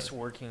gonna be us amazing.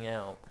 working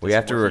out. We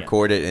have to working out.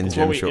 record it in It's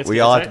gym what we- shorts. it's- We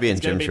it's all like- have to be in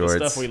it's gonna gym be shorts.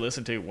 The stuff we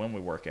listen to when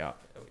we work out.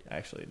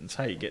 Actually, that's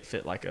how you get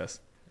fit like us.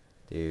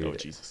 Dude, Oh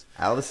Jesus.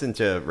 I listen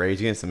to Rage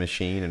Against the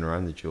Machine and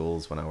Run the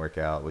Jewels when I work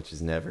out, which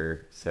is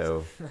never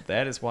so.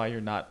 That is why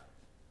you're not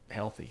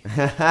healthy.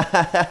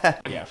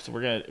 Yeah, so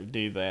we're gonna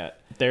do that.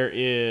 There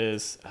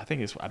is,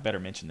 I better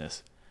mention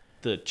this.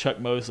 The Chuck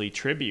Mosley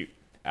tribute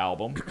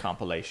album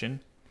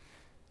compilation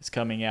is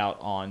coming out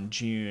on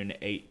June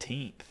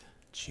 18th.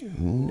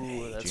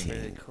 Ooh, that's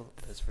very cool.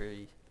 That's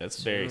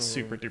very Soon.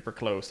 super duper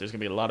close. There's gonna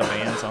be a lot of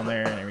bands on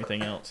there and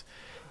everything else.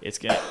 It's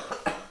gonna.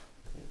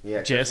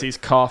 Yeah, Jesse's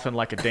coughing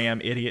like a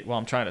damn idiot while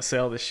I'm trying to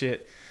sell this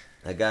shit.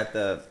 I got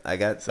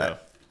So,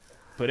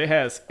 but it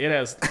has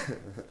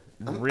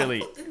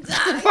really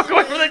fuck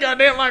away from that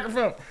goddamn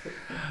microphone.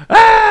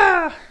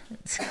 Ah!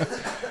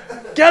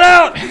 Get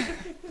out!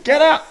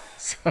 Get out!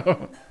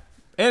 So,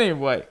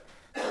 anyway,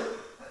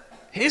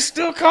 he's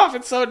still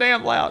coughing so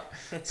damn loud.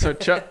 So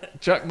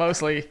Chuck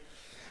Mosley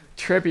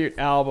tribute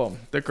album,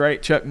 the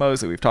great Chuck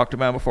Mosley we've talked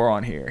about before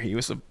on here. He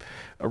was the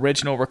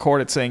original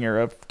recorded singer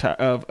of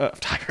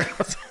Tiger.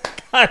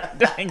 God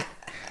dang.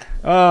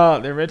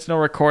 The original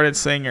recorded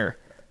singer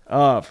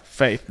of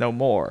Faith No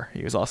More.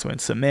 He was also in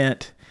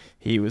Cement.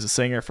 He was a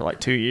singer for like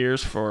 2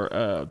 years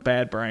for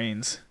Bad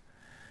Brains.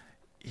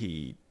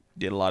 He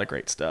did a lot of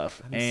great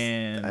stuff.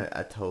 And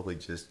I totally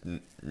just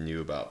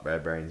knew about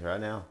Bad Brains right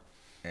now.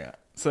 yeah,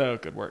 so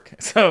good work.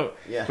 So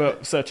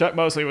Yeah. So Chuck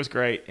Mosley was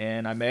great,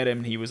 and I met him,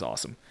 and he was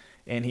awesome.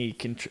 And he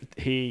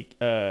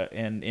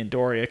and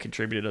Doria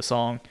contributed a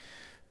song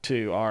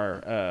to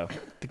our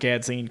the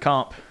Gadzine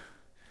comp.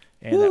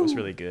 And that was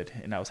really good,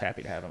 and I was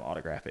happy to have him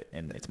autograph it,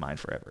 and it's mine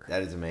forever.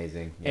 That is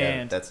amazing. Yeah,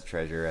 And- that's a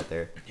treasure right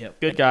there. Yep,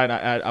 good guy,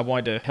 and I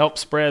wanted to help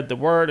spread the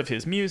word of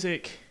his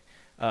music,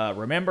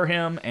 remember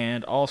him,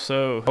 and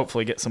also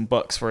hopefully get some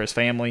bucks for his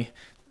family.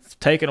 It's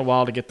taken a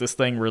while to get this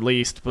thing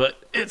released,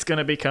 but it's going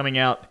to be coming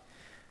out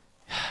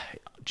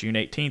June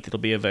 18th. It'll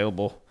be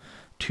available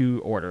to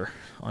order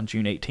on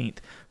June 18th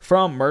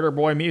from Murder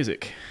Boy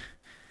Music.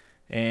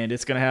 And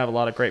it's going to have a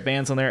lot of great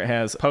bands on there. It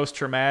has Post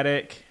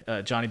Traumatic,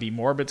 Johnny B.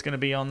 Morbid's going to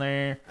be on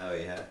there. Oh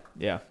yeah,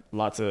 Yeah,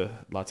 lots of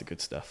good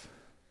stuff.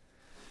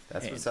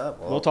 that's And what's up.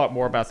 Well, we'll talk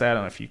more about that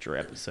on a future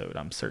episode,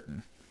 I'm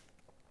certain.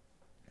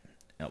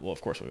 Well,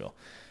 of course we will.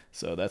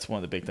 So that's one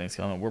of the big things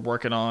coming. We're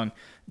working on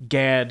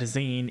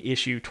Gadzine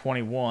issue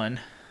 21.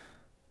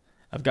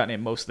 I've gotten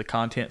in most of the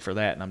content for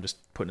that, and I'm just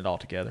putting it all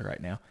together right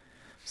now.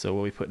 So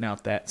we'll be putting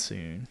out that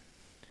soon.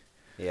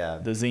 Yeah,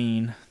 The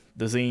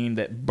zine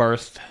that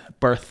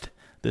birthed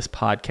this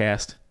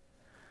podcast.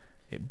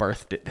 It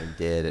birthed it. it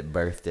did. It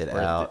birthed it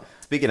Birthed out. it.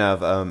 Speaking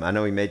of, I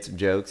know we made some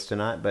jokes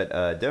tonight, but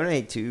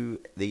donate to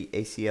the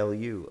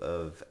ACLU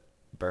of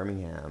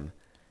Birmingham,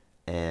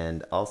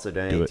 and also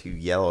Do donate it. to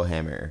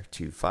Yellowhammer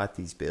to fight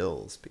these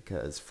bills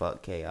because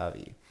fuck K.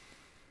 Ivy.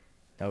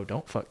 No,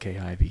 don't fuck K.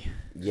 Ivy.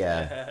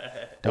 Yeah,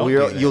 Don't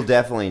well, do that. you'll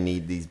definitely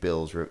need these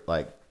bills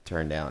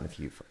turned down if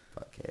you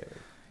fuck K.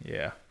 Ivy.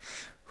 Yeah.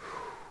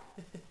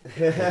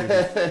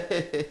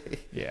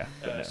 Yeah.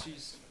 But no.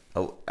 She's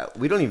Oh,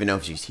 we don't even know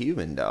if she's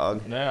human,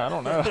 dog. No, I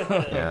don't know.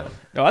 Yeah,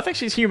 No, I think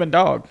she's human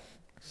dog.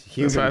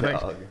 human what I think.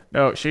 dog.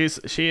 No, she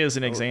is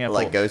an example.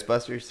 Like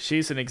Ghostbusters.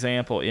 She's an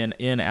example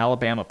in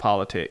Alabama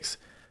politics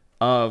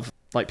of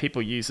like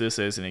people use this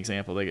as an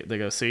example. They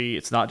go, see,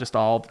 it's not just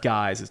all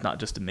guys. It's not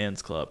just a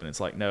men's club, and it's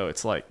like no,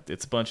 it's like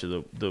it's a bunch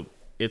of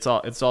it's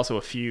also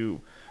a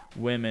few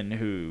women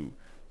who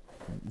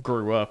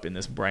grew up in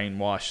this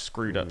brainwashed,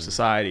 screwed up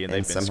society, and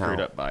they've been somehow-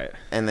 screwed up by it.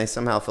 And they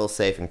somehow feel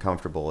safe and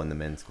comfortable in the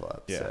men's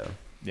club. Yeah. So,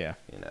 Yeah,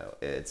 you know,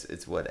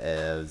 it's what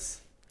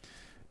is.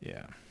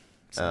 yeah.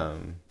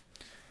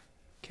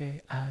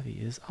 K. Ivy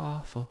is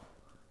awful.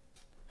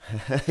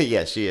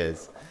 Yeah, she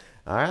is.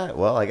 All right.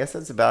 Well, I guess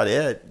that's about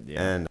it.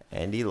 Yeah. And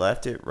Andy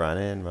left it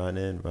running.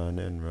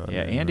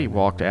 Yeah, Andy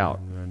walked out.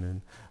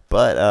 Running.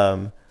 But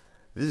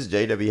this is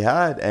JW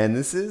Hyde, and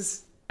this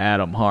is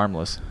Adam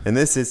Harmless.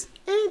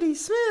 Andy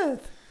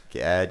Smith.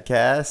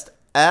 Gadcast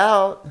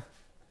out.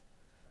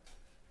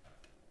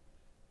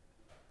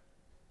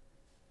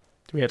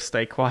 Do we have to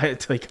stay quiet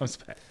until he comes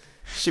back?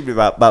 Andy,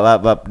 the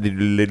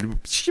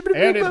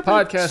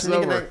podcast is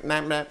over.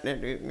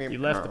 You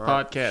left the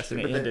podcast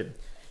and it ended.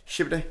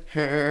 Check it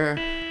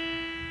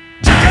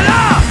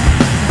out!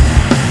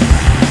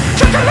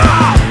 Check it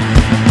out!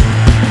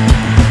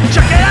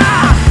 Check it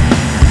out!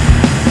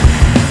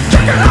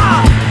 Check it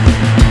out!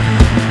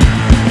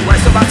 You're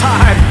wasting my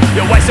time,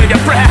 you're wasting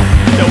your breath,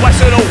 you're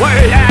wasting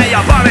away, yeah,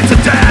 you're burning to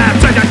death.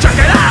 Check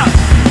it out!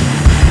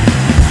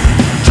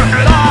 Check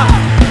it out!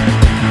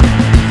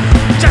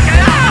 Check it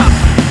out!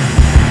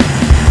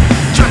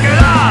 Check it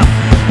out!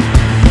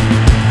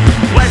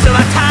 Wasting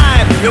my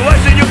time, you're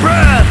wasting your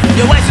breath,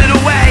 you're wasting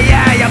away,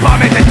 yeah, you're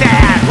burning to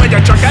death. When you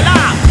check it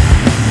out!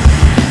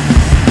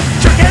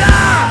 Check it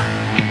out!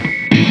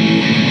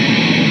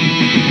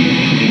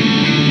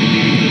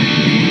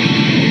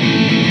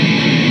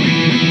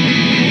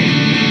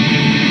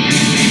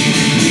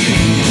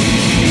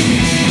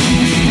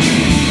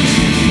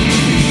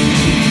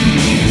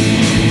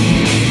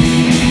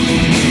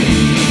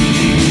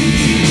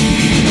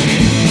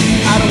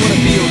 I don't wanna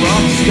be a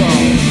rock star.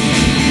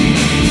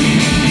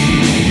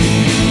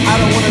 I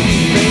don't wanna be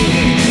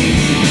famous.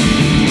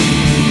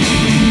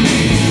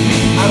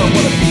 I don't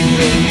wanna be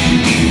rich.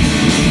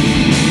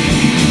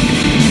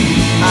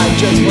 I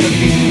just wanna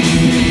be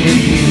with